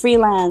doing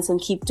freelance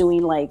and keep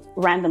doing like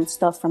random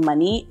stuff for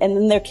money. And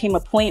then there came a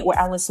point where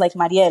I was like,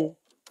 Mariel,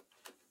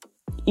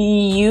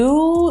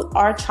 you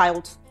are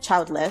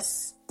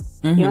childless.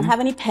 You don't have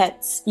any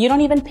pets. You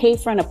don't even pay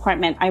for an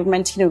apartment. I'm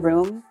renting a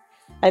room.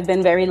 I've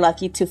been very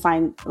lucky to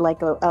find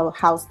like a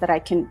house that I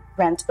can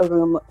rent a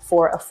room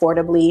for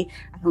affordably.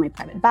 I have my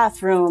private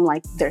bathroom.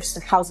 Like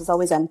the house is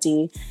always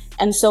empty.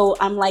 And so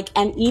I'm like,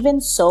 and even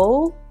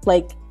so,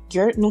 like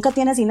you're nunca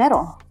tienes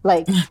dinero.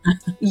 Like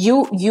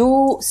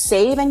you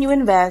save and you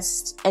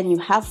invest and you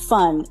have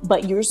fun,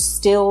 but you're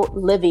still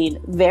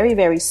living very,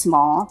 very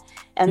small.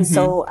 And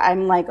so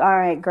I'm like, all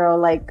right, girl,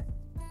 like,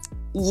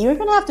 you're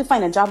going to have to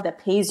find a job that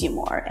pays you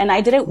more. And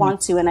I didn't want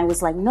to. And I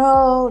was like,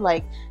 no,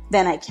 like,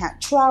 then I can't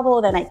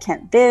travel. Then I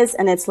can't this.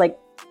 And it's like,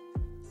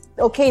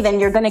 okay, then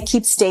you're going to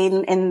keep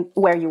staying in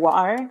where you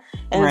are.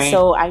 And Right.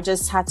 so I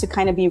just had to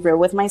kind of be real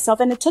with myself.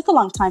 And it took a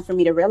long time for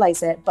me to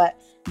realize it, but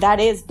that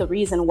is the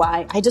reason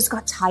why I just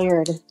got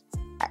tired.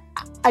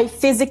 I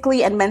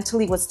physically and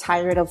mentally was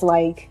tired of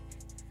like,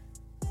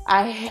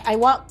 I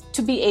want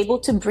to be able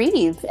to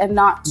breathe and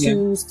not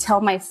to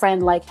tell my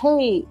friend like,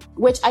 hey,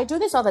 which I do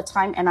this all the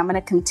time. And I'm going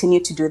to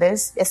continue to do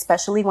this,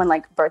 especially when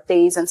like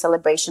birthdays and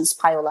celebrations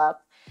pile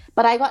up.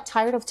 But I got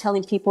tired of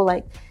telling people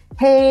like,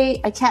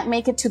 hey, I can't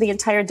make it to the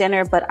entire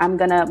dinner, but I'm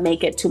going to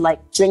make it to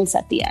like drinks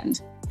at the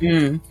end.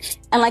 And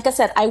like I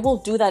said, I will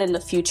do that in the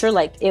future,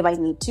 like if I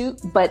need to,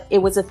 but it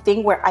was a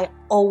thing where I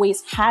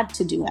always had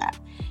to do that.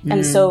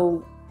 And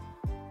so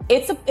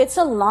it's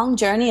a long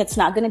journey. It's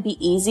not going to be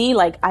easy.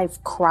 Like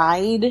I've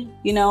cried,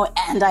 you know,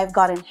 and I've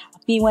gotten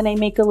happy when I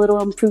make a little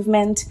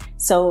improvement.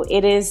 So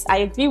it is, I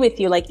agree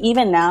with you. Like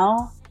even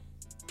now,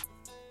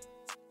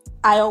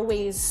 I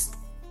always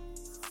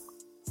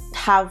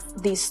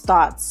have these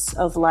thoughts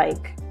of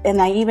like,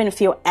 and I even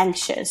feel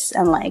anxious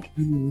and like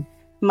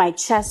my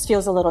chest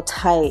feels a little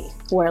tight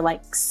where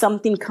like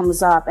something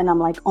comes up and I'm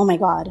like, oh my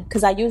God.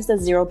 Cause I use a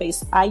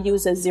zero-based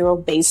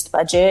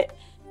budget.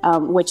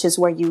 Which is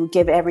where you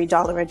give every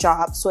dollar a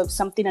job. So if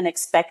something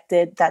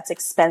unexpected that's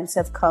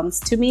expensive comes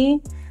to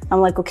me,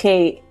 I'm like,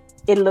 okay,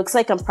 it looks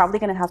like I'm probably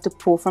going to have to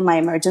pull from my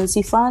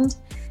emergency fund.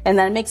 And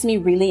that makes me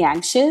really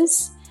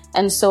anxious.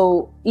 And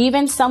so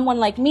even someone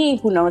like me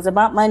who knows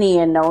about money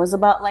and knows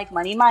about like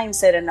money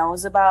mindset and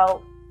knows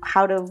about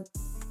how to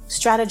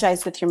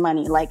strategize with your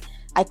money, like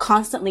I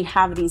constantly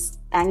have these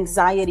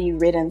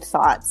anxiety-ridden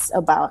thoughts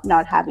about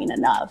not having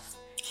enough.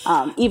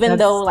 Even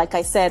though, like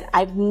I said,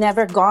 I've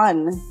never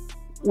gone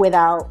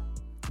without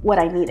what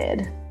I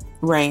needed.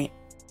 Right.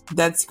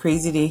 That's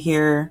crazy to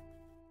hear.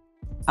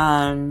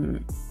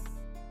 And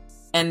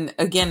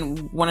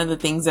again, one of the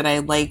things that I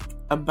like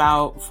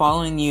about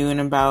following you and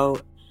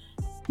about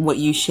what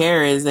you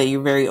share is that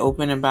you're very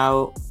open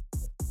about,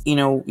 you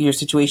know, your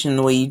situation and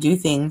the way you do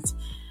things.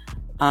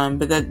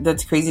 But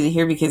that's crazy to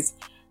hear because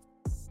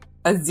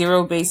a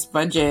zero-based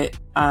budget,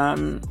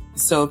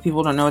 so if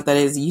people don't know what that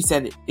is, you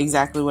said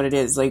exactly what it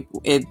is. Like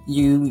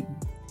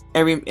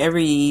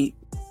every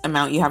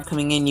amount you have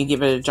coming in, you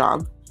give it a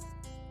job.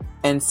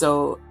 And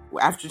so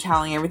after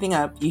tallying everything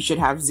up, you should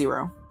have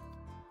zero.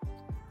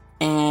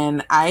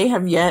 And I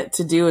have yet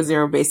to do a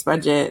zero-based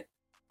budget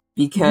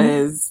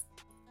because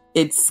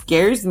it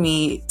scares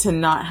me to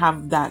not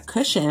have that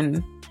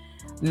cushion,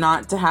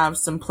 not to have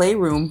some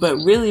playroom. But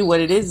really what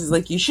it is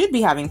like you should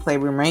be having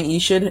playroom, right? You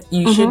should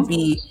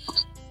be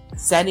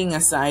setting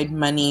aside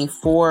money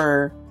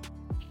for,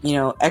 you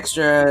know,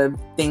 extra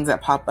things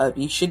that pop up.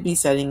 You should be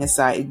setting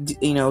aside,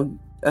 you know,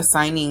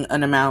 assigning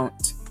an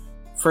amount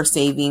for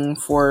saving,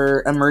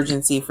 for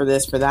emergency, for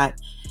this, for that.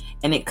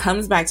 And it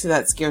comes back to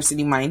that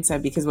scarcity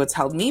mindset because what's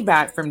held me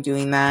back from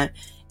doing that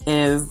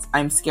is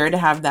I'm scared to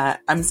have that.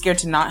 I'm scared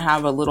to not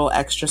have a little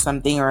extra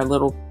something or a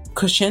little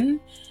cushion.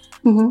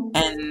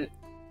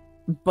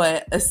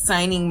 But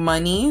assigning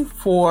money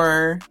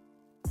for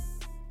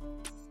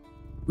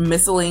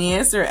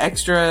miscellaneous or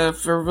extra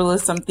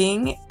frivolous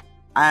something,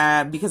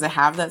 because I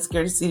have that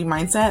scarcity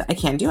mindset, I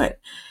can't do it.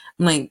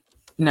 I'm like,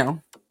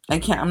 no, I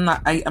can't.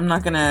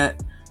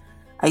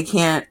 I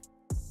can't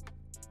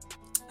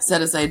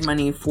set aside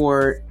money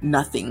for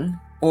nothing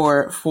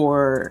or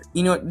for,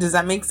 you know, does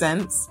that make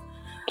sense?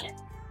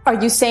 Are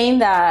you saying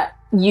that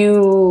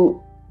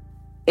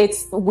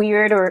it's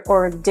weird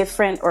or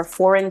different or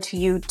foreign to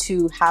you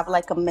to have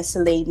like a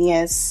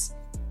miscellaneous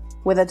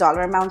with a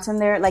dollar amount in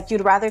there? Like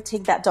you'd rather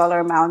take that dollar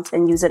amount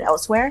and use it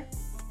elsewhere?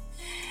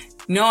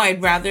 No,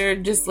 I'd rather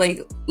just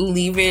like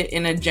leave it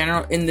in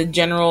the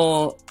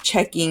general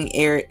checking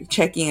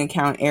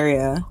account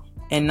area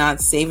and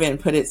not save it and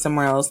put it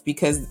somewhere else,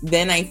 because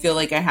then I feel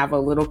like I have a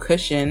little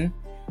cushion.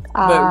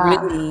 But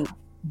really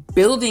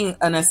building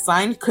an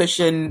assigned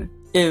cushion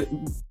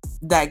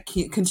that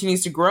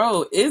continues to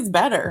grow is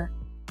better.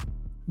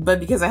 But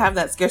because I have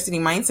that scarcity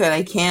mindset,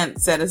 I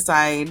can't set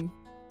aside.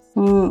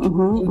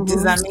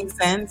 Does that make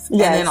sense?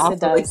 Yes, and then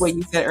also it like does. what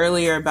you said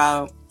earlier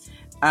about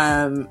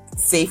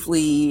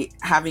safely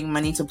having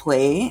money to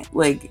play,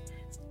 like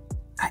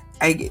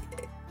I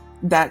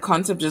that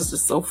concept is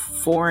just so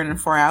foreign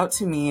and far out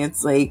to me.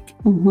 It's like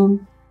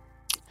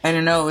I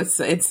don't know,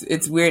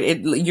 it's weird.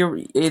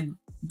 It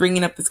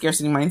bringing up the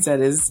scarcity mindset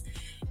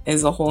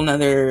is a whole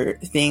nother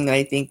thing that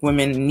I think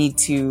women need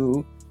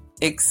to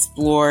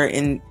explore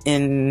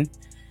in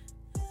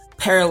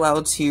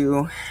parallel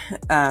to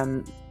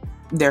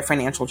their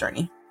financial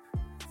journey.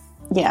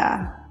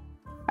 Yeah.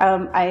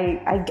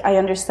 I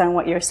understand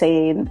what you're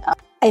saying.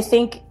 I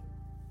think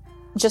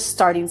just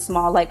starting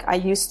small, like I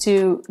used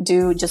to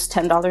do just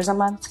 $10 a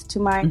month to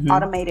my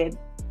automated,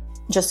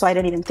 just so I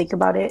didn't even think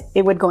about it.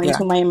 It would go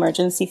into my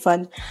emergency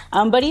fund.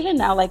 But even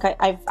now, like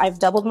I've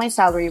doubled my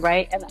salary,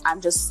 right? And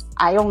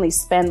I only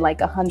spend like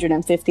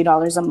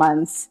 $150 a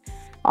month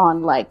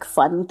on like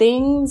fun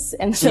things.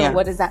 And so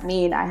what does that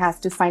mean? I have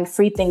to find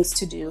free things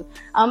to do.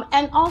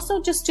 And also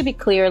just to be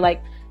clear,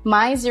 like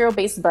my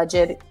zero-based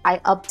budget, I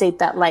update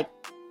that like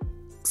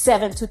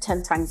 7 to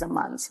 10 times a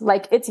month.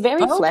 Like, it's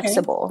very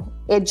flexible.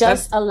 It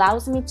just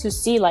allows me to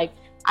see, like,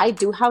 I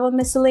do have a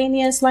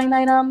miscellaneous line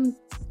item,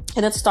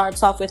 and it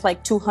starts off with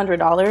like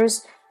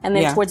 $200. And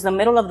then towards the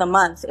middle of the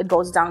month, it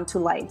goes down to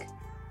like,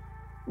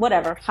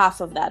 whatever,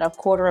 half of that, a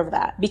quarter of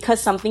that, because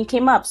something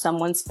came up,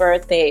 someone's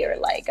birthday, or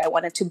like I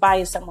wanted to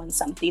buy someone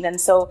something. And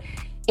so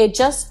it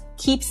just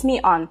keeps me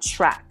on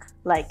track.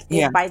 Like,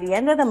 if by the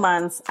end of the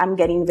month, I'm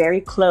getting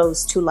very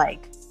close to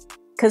like,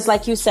 because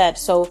like you said,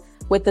 so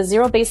with the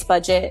zero-based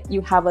budget,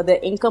 you have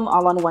the income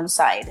all on one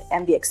side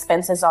and the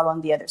expenses all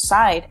on the other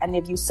side. And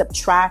if you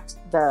subtract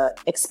the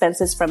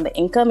expenses from the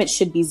income, it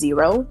should be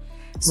zero.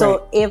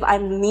 So if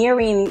I'm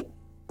nearing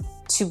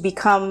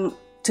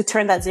to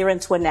turn that zero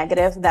into a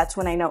negative, that's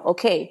when I know,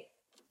 okay,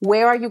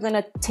 where are you going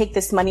to take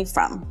this money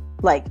from?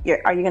 Like,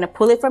 are you going to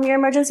pull it from your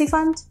emergency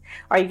fund?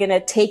 Are you going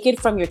to take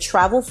it from your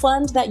travel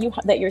fund that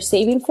you're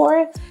saving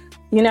for?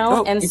 You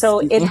know? And so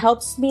it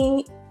helps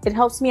me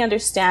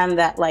understand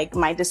that, like,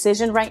 my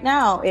decision right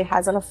now, it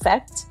has an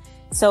effect.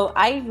 So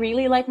I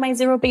really like my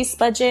zero-based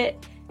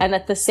budget. And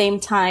at the same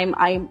time,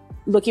 I'm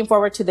looking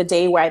forward to the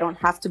day where I don't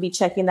have to be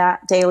checking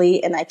that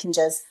daily, and I can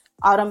just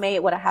automate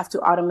what I have to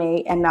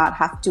automate and not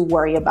have to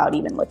worry about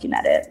even looking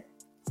at it.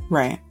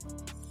 Right.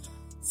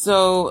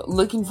 So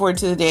looking forward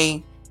to the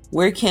day,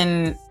 where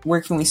can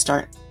we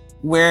start?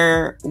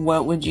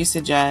 What would you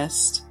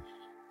suggest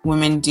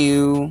women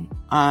do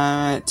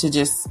to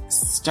just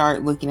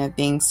start looking at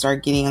things,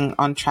 start getting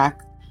on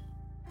track?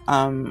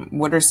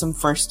 What are some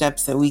first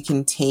steps that we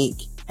can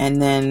take?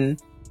 And then,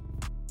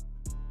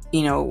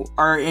 you know,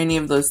 are any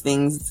of those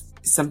things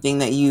something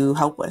that you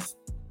help with?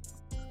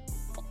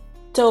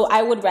 So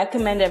I would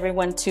recommend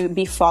everyone to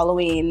be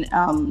following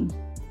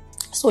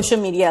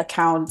social media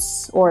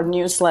accounts or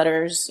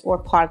newsletters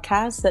or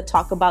podcasts that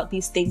talk about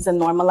these things and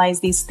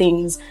normalize these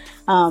things.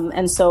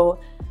 And so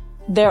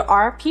there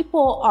are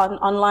people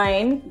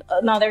online.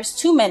 Now there's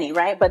too many,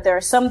 right? But there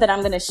are some that I'm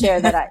going to share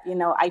that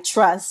I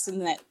trust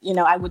and that,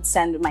 I would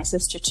send my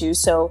sister to.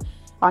 So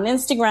on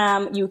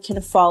Instagram, you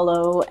can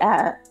follow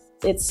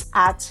it's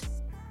at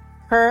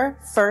her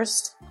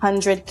first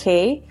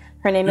 100K.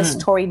 Her name is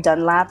Tori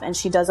Dunlap, and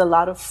she does a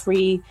lot of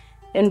free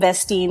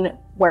investing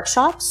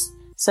workshops.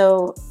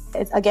 So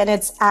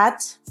it's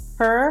at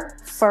her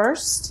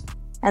first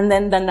and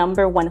then the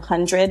number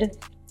 100K.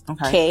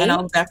 Okay. And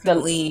I'll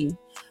definitely,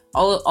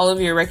 all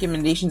of your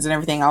recommendations and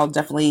everything, I'll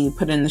definitely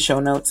put in the show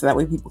notes so that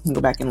way people can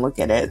go back and look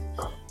at it.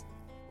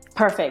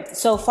 Perfect.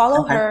 So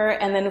follow her,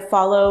 and then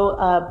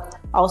follow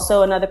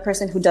also another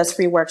person who does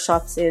free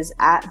workshops is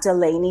at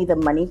Delaney, the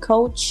Money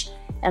Coach.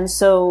 And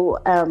so,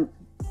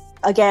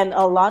 again,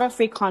 a lot of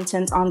free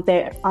content on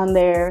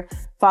there.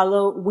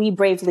 Follow We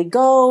Bravely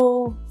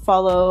Go.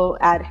 Follow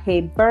at Hey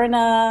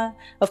Berna.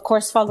 Of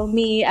course, follow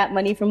me at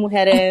Money for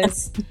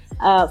Mujeres.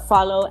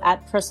 Follow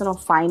at Personal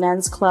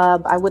Finance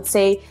Club. I would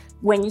say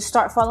when you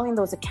start following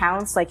those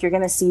accounts, like, you're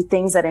going to see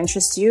things that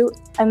interest you.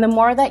 And the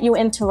more that you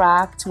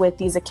interact with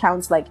these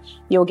accounts, like,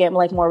 you'll get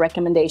like more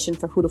recommendation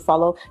for who to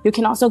follow. You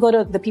can also go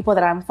to the people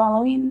that I'm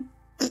following,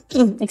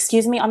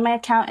 on my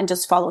account, and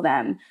just follow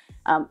them.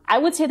 I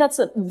would say that's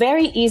a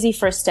very easy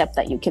first step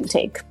that you can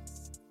take.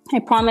 I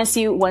promise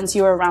you, once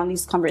you're around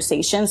these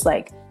conversations,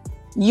 like,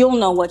 you'll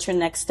know what your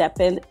next step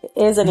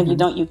is. And if you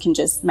don't, you can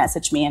just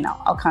message me and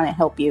I'll kind of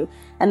help you.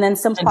 And then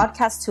some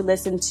podcasts to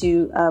listen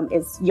to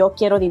is Yo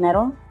Quiero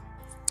Dinero.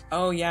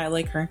 Oh, yeah, I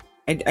like her.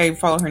 I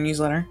follow her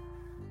newsletter.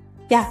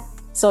 Yeah.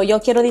 So Yo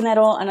Quiero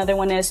Dinero. Another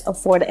one is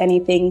Afford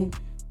Anything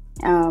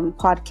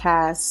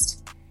podcast.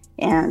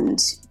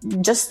 And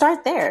just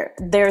start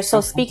there. So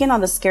speaking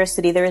on the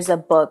scarcity, there is a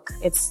book.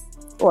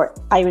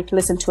 I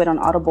listened to it on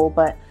Audible,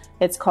 but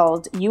it's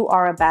called You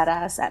Are a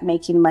Badass at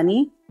Making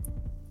Money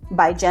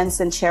by Jen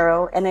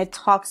Sincero. And it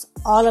talks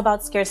all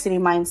about scarcity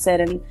mindset.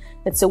 And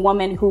it's a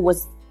woman who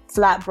was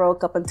flat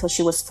broke up until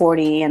she was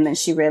 40. And then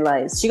she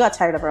realized she got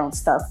tired of her own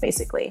stuff,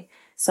 basically.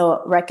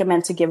 So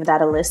recommend to give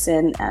that a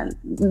listen. And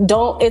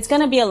it's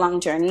going to be a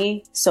long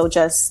journey. So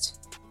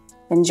just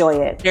enjoy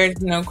it.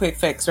 There's no quick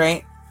fix,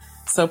 right?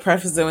 So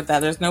preface it with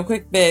that. There's no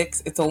quick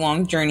fix. It's a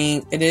long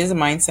journey. It is a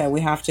mindset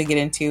we have to get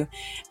into.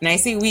 And I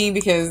say we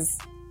because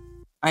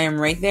I am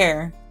right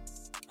there.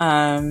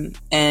 And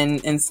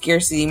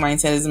scarcity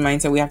mindset is a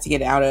mindset we have to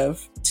get out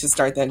of to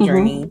start that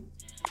journey.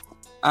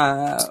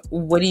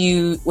 What do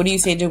you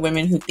say to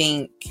women who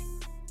think,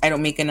 I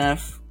don't make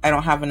enough, I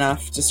don't have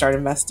enough to start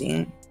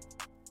investing?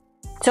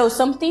 So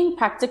something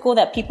practical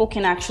that people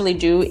can actually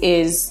do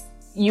is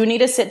you need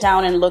to sit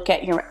down and look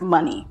at your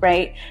money,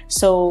 right?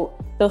 So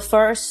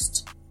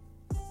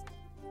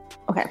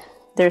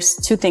there's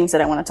two things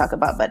that I want to talk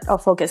about, but I'll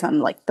focus on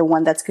like the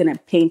one that's going to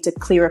paint a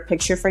clearer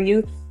picture for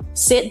you.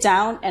 Sit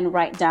down and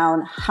write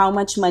down how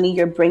much money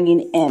you're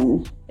bringing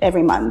in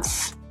every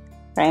month,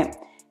 right?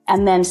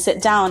 And then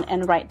sit down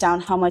and write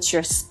down how much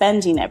you're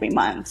spending every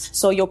month.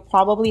 So you'll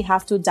probably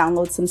have to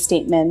download some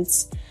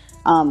statements,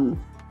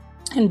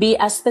 and be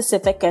as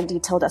specific and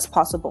detailed as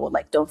possible.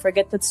 Like, don't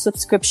forget the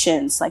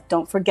subscriptions. Like,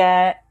 don't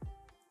forget,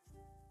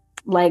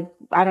 like,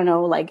 I don't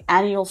know, like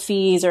annual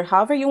fees or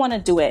however you want to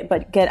do it,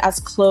 but get as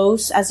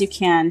close as you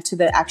can to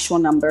the actual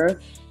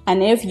number.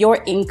 And if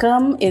your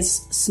income is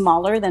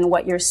smaller than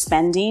what you're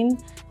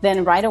spending,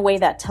 then right away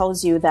that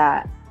tells you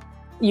that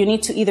you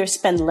need to either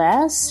spend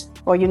less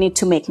or you need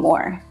to make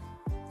more.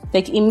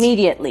 Like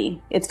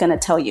immediately, it's going to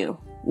tell you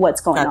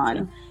what's going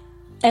on.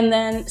 And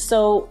then,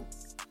 so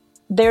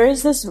there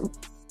is this,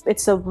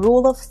 it's a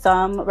rule of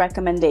thumb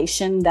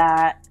recommendation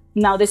that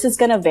now this is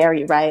going to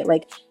vary, right?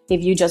 Like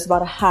if you just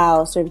bought a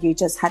house or if you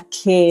just had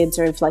kids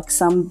or if like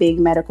some big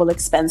medical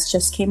expense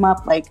just came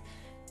up, like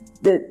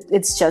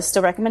it's just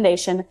a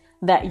recommendation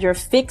that your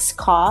fixed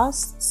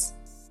costs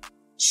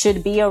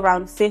should be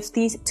around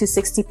 50 to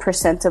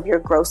 60% of your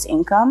gross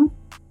income.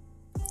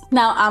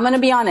 Now, I'm going to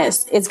be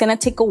honest, it's going to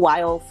take a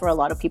while for a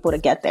lot of people to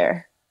get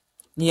there.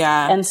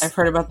 Yeah, and I've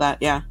heard about that.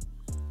 Yeah.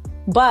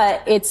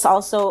 But it's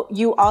also,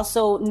 you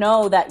also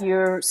know that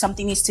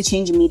something needs to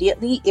change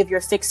immediately if your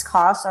fixed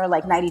costs are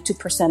like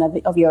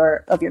 92% of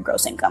your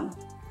gross income.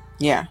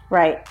 Yeah.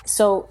 Right.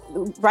 So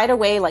right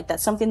away, like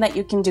that's something that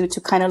you can do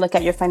to kind of look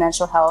at your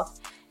financial health.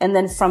 And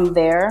then from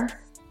there,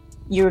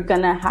 you're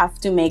going to have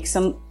to make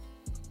some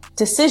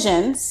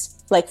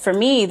decisions. Like for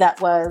me,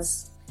 that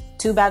was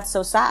too bad,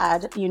 so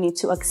sad. You need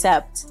to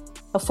accept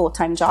a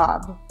full-time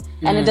job.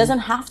 And it doesn't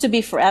have to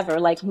be forever.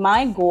 Like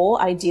my goal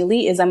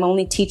ideally is I'm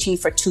only teaching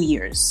for 2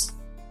 years.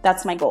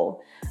 That's my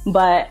goal.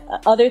 But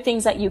other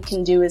things that you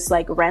can do is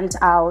like rent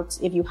out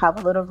if you have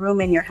a little room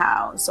in your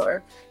house,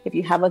 or if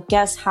you have a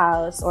guest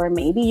house, or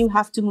maybe you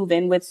have to move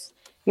in with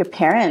your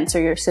parents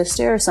or your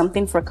sister or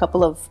something for a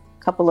couple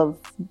of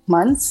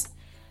months.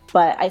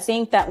 But I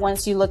think that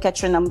once you look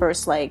at your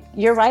numbers, like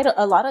you're right.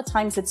 A lot of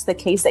times it's the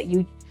case that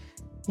you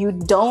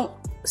don't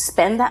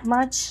spend that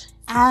much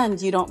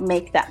and you don't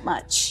make that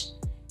much.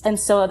 And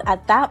so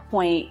at that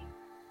point,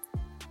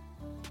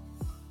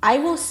 I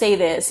will say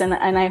this, and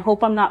I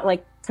hope I'm not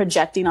like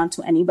projecting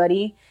onto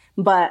anybody,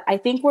 but I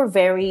think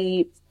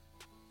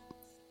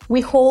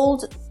we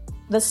hold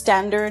the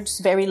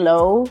standards very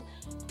low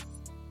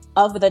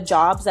of the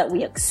jobs that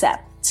we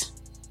accept.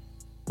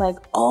 Like,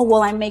 oh,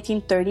 well, I'm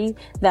making 30,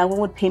 that one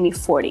would pay me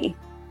 40.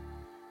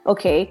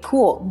 Okay,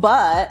 cool.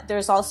 But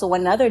there's also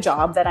another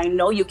job that I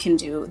know you can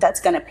do that's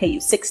going to pay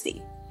you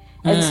 60.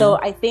 And so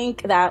I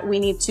think that we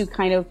need to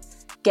kind of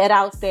get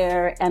out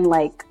there and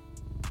like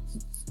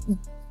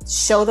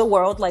show the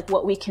world like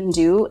what we can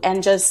do,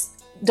 and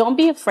just don't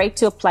be afraid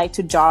to apply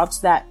to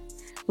jobs that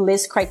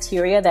list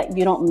criteria that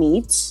you don't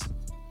meet.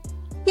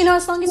 You know,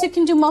 as long as you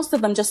can do most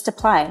of them, just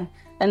apply.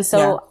 And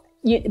so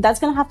that's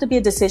going to have to be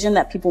a decision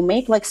that people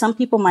make. Like some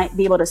people might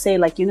be able to say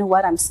like, you know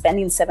what, I'm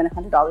spending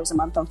 $700 a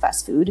month on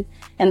fast food,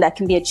 and that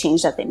can be a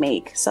change that they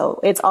make. So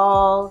it's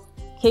all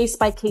case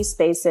by case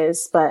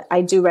basis, but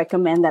I do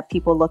recommend that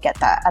people look at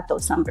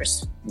those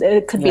numbers.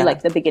 It could be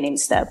like the beginning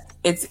step.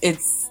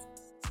 It's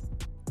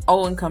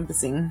all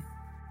encompassing,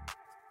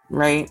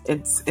 right?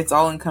 It's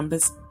all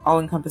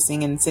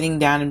encompassing, and sitting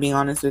down and being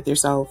honest with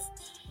yourself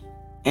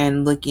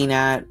and looking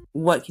at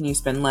what can you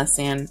spend less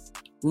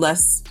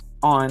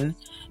on,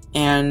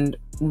 and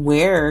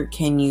where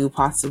can you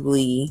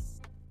possibly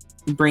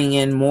bring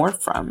in more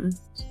from?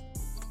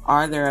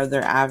 Are there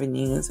other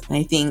avenues? And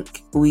I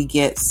think we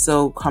get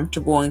so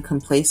comfortable and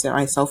complacent,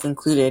 myself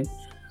included.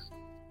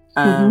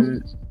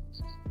 But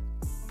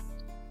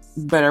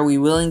are we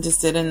willing to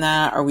sit in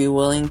that? Are we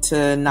willing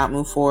to not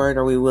move forward?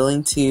 Are we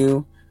willing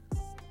to,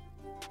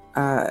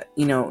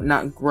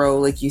 not grow?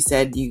 Like you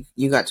said,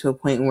 you got to a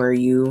point where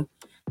you're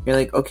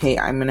like, okay,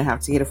 I'm going to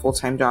have to get a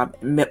full-time job.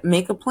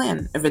 Make a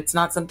plan. If it's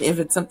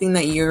something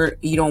that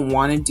you don't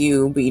want to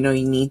do, but you know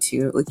you need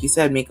to, like you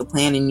said, make a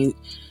plan, and you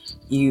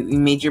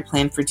made your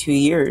plan for 2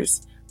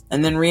 years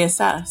and then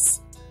reassess.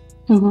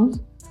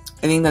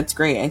 I think that's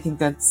great. I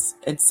think it's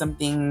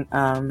something,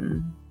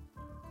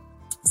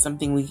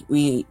 something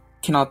we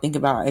can all think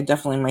about. I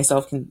definitely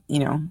myself can,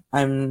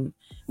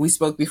 we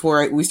spoke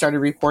before we started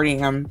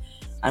recording.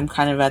 I'm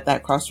kind of at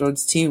that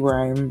crossroads too, where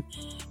I'm,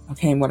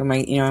 okay, what am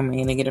I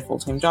going to get a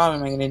full-time job?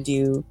 Am I going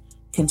to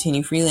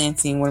continue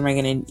freelancing? What am I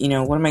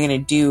going to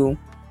do?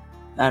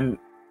 I'm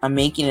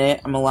making it.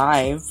 I'm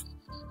alive.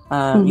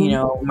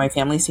 My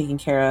family's taken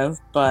care of,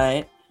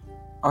 but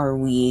are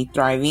we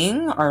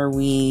thriving? Are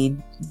we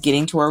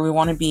getting to where we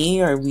want to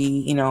be? Are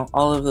we,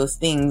 all of those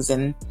things?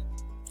 And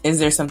is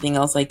there something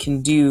else I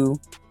can do,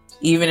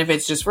 even if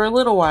it's just for a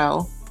little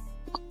while?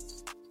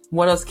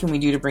 What else can we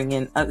do to bring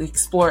in,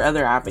 explore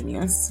other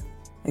avenues?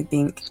 I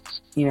think,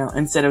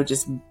 instead of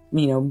just,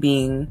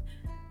 being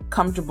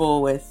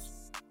comfortable with,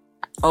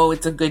 oh,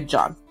 it's a good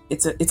job.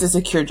 It's a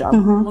secure job.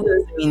 Well, that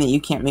doesn't mean that you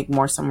can't make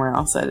more somewhere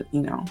else that,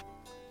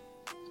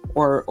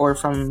 or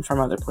from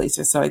other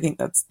places. So I think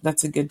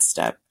that's a good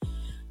step.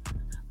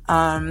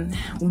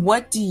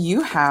 What do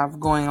you have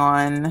going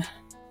on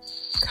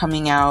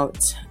coming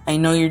out? I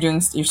know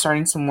you're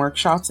starting some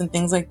workshops and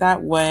things like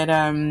that. What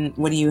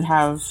do you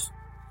have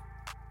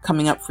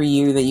coming up for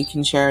you that you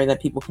can share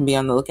that people can be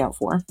on the lookout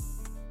for?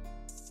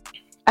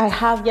 I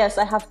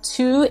have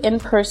 2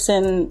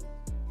 in-person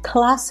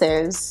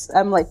classes.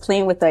 I'm like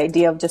playing with the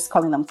idea of just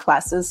calling them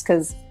classes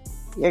because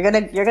you're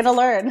gonna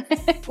learn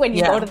when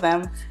you go to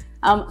them.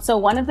 So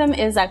one of them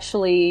is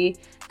actually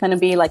gonna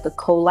be like a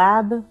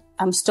collab.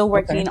 I'm still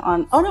working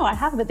on, oh no, I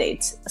have the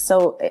date.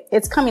 So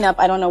it's coming up.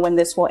 I don't know when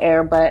this will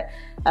air, but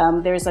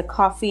there's a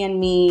Coffee and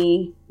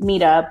Me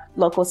meetup,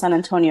 local San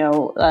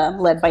Antonio,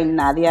 led by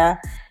Nadia.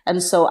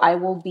 And so I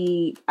will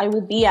be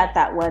at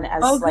that one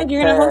as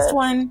you're gonna host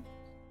one.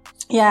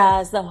 Yeah,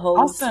 as the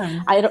host.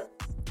 Awesome.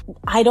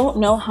 I don't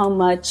know how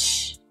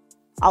much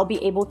I'll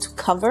be able to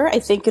cover. I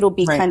think it'll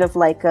be kind of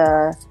like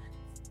a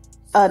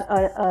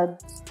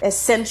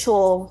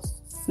essential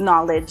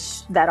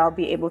knowledge that I'll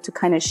be able to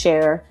kind of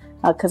share,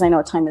 because I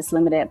know time is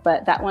limited.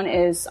 But that one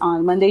is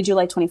on Monday,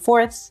 July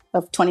 24th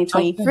of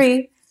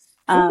 2023.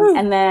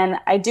 And then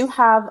I do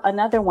have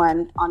another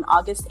one on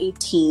August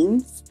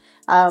 18th.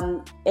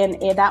 And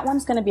that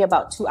one's going to be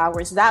about 2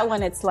 hours. That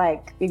one, it's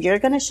like, if you're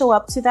going to show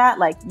up to that,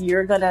 like,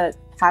 you're going to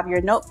have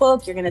your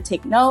notebook, you're going to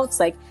take notes,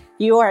 like,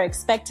 you are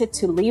expected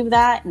to leave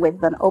that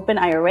with an open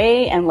IRA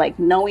and like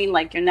knowing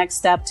like your next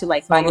step to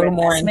like buy your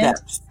investment.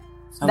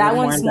 That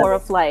one's more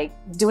of like,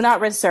 do not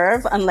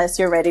reserve unless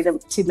you're ready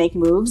to make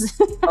moves.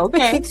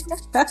 Okay.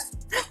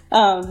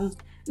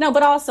 No,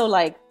 but also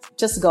like,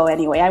 just go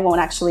anyway. I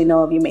won't actually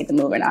know if you made the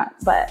move or not.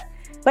 But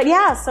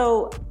yeah,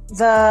 so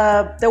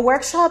the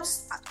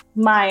workshops,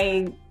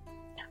 my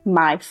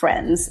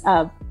friends,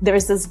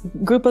 there's this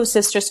group of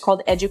sisters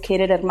called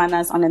Educated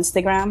Hermanas on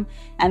Instagram,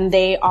 and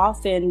they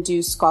often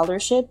do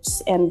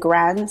scholarships and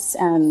grants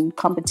and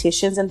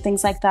competitions and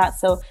things like that.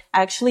 So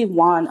I actually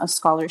won a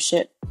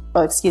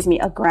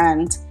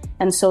grant.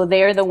 And so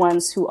they're the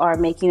ones who are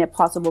making it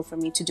possible for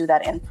me to do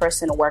that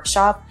in-person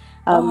workshop.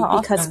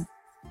 Because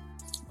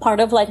part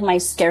of like my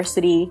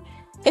scarcity,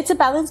 it's a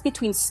balance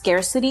between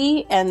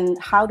scarcity and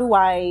how do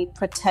I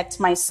protect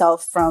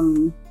myself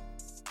from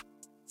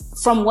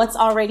what's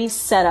already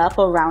set up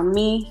around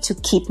me to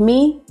keep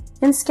me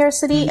in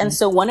scarcity. And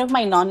so one of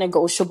my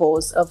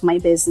non-negotiables of my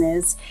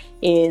business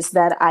is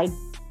that I'm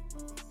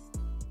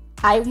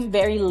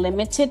very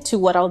limited to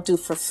what I'll do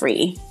for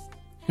free.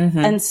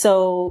 And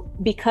so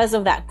because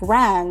of that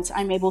grant,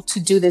 I'm able to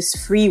do this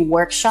free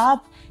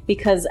workshop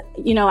because,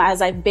 you know,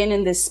 as I've been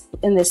in this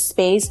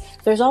space,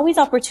 there's always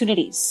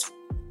opportunities.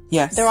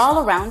 Yes. They're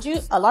all around you.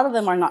 A lot of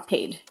them are not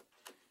paid.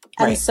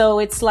 And so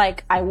it's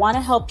like, I want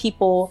to help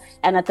people.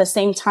 And at the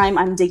same time,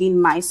 I'm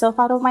digging myself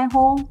out of my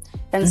hole.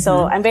 And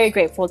so I'm very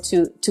grateful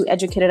to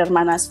Educated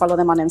Hermanas, follow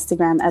them on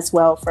Instagram as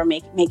well for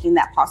making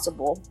that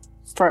possible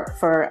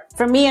for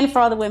me and for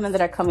all the women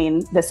that are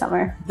coming this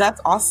summer. That's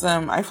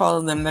awesome. I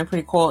follow them. They're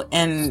pretty cool.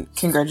 And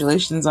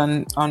congratulations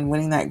on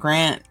winning that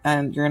grant.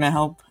 And you're going to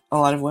help a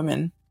lot of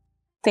women.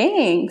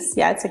 Thanks.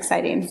 Yeah, it's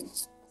exciting.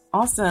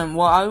 Awesome.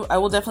 Well, I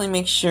will definitely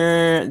make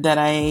sure that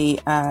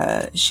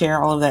I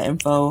share all of that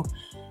info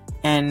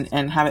and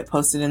have it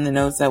posted in the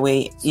notes. That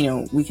way, you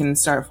know, we can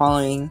start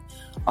following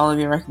all of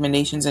your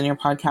recommendations and your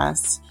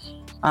podcasts.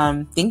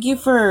 Thank you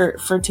for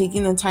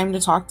taking the time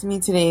to talk to me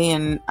today,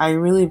 and I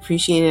really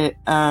appreciate it.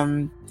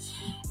 And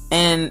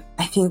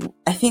I think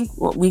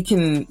we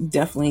can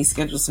definitely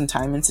schedule some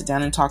time and sit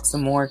down and talk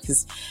some more,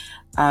 because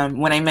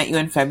when I met you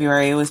in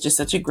February, it was just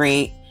such a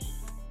great,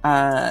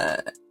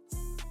 the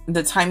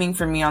timing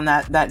for me on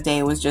that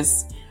day was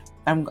just,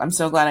 I'm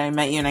so glad I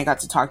met you and I got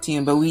to talk to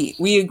you. But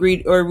we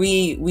agreed, or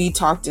we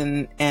talked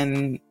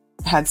and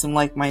had some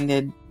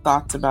like-minded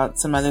thoughts about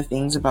some other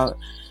things about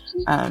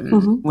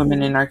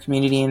women in our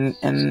community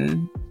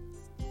and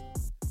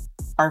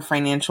our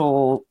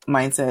financial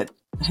mindset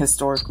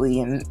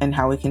historically and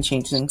how we can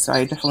change things. So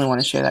I definitely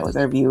want to share that with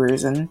our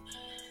viewers, and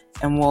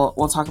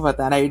we'll talk about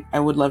that. I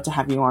would love to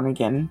have you on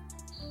again.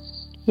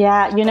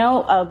 Yeah, you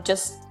know,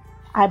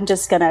 I'm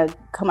just gonna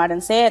come out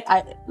and say it.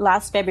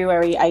 Last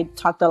February, I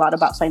talked a lot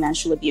about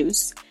financial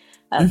abuse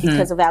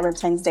because of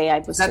Valentine's Day. I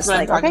was That's just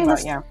like, okay,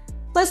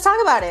 let's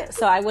talk about it.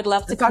 So I would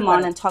love to come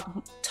on and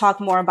talk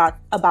more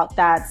about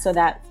that, so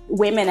that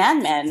women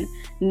and men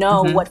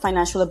know what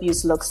financial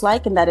abuse looks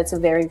like, and that it's a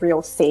very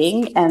real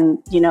thing. And,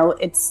 you know,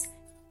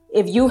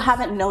 if you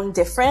haven't known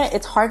different,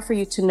 it's hard for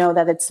you to know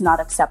that it's not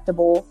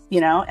acceptable, you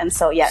know? And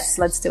so, yes,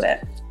 let's do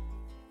it.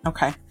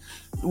 Okay.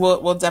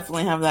 We'll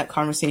definitely have that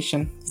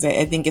conversation, because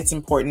I think it's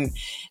important.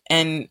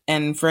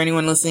 And for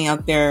anyone listening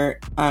out there,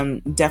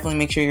 definitely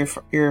make sure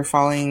you're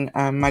following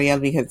Mariel,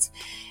 because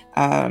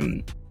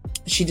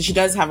she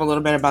does have a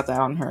little bit about that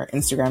on her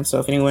Instagram. So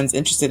if anyone's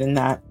interested in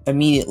that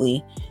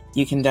immediately,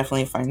 you can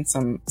definitely find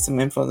some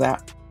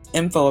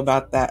info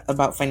about that,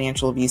 about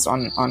financial abuse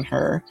on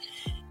her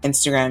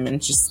Instagram,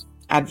 and just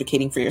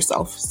advocating for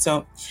yourself.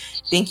 So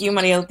thank you,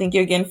 Mariel. Thank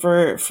you again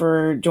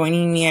for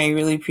joining me. I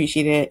really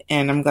appreciate it.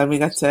 And I'm glad we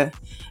got to,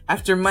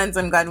 after months,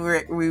 I'm glad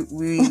we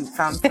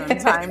found some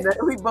time that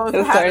we both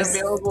had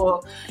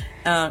available.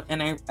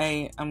 And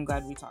I'm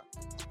glad we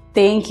talked.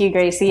 Thank you,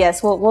 Gracie.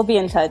 Yes, we'll be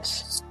in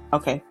touch.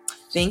 Okay.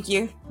 Thank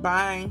you.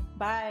 Bye.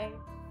 Bye.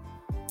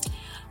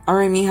 All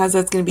right, mijas,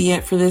 that's going to be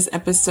it for this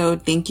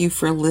episode. Thank you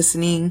for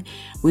listening.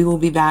 We will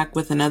be back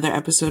with another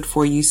episode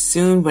for you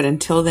soon. But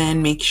until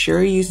then, make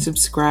sure you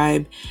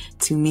subscribe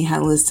to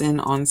Mija Listen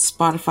on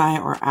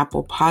Spotify or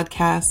Apple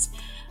Podcasts.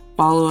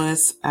 follow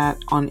us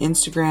on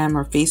Instagram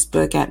or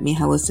Facebook at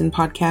Mujeres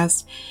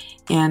Podcast.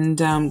 And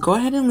go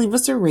ahead and leave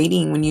us a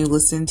rating when you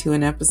listen to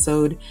an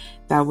episode.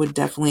 That would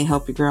definitely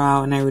help you grow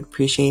out, and I would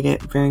appreciate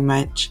it very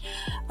much.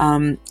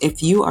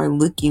 If you are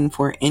looking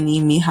for any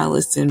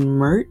Mujeres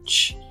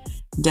merch,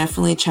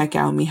 definitely check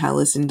out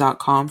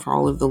mujeres.com for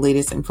all of the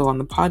latest info on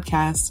the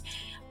podcast.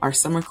 Our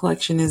summer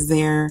collection is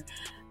there,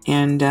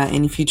 and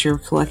any future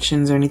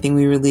collections or anything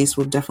we release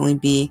will definitely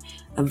be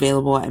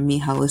available at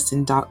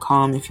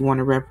mujeres.com if you want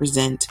to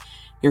represent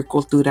your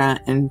cultura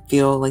and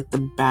feel like the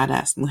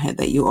badass mujer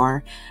that you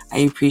are. I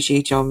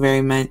appreciate y'all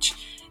very much.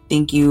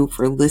 Thank you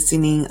for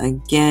listening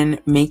again.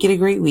 Make it a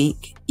great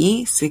week.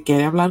 Y si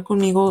quiere hablar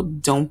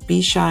conmigo, don't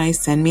be shy.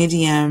 Send me a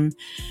DM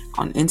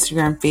on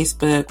Instagram,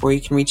 Facebook, or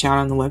you can reach out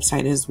on the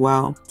website as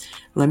well.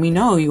 Let me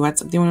know you got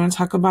something you want to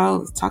talk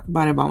about. Talk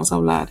about it. Vamos a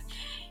hablar.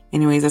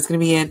 Anyways, that's going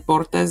to be it.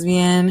 Portas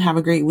bien. Have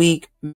a great week.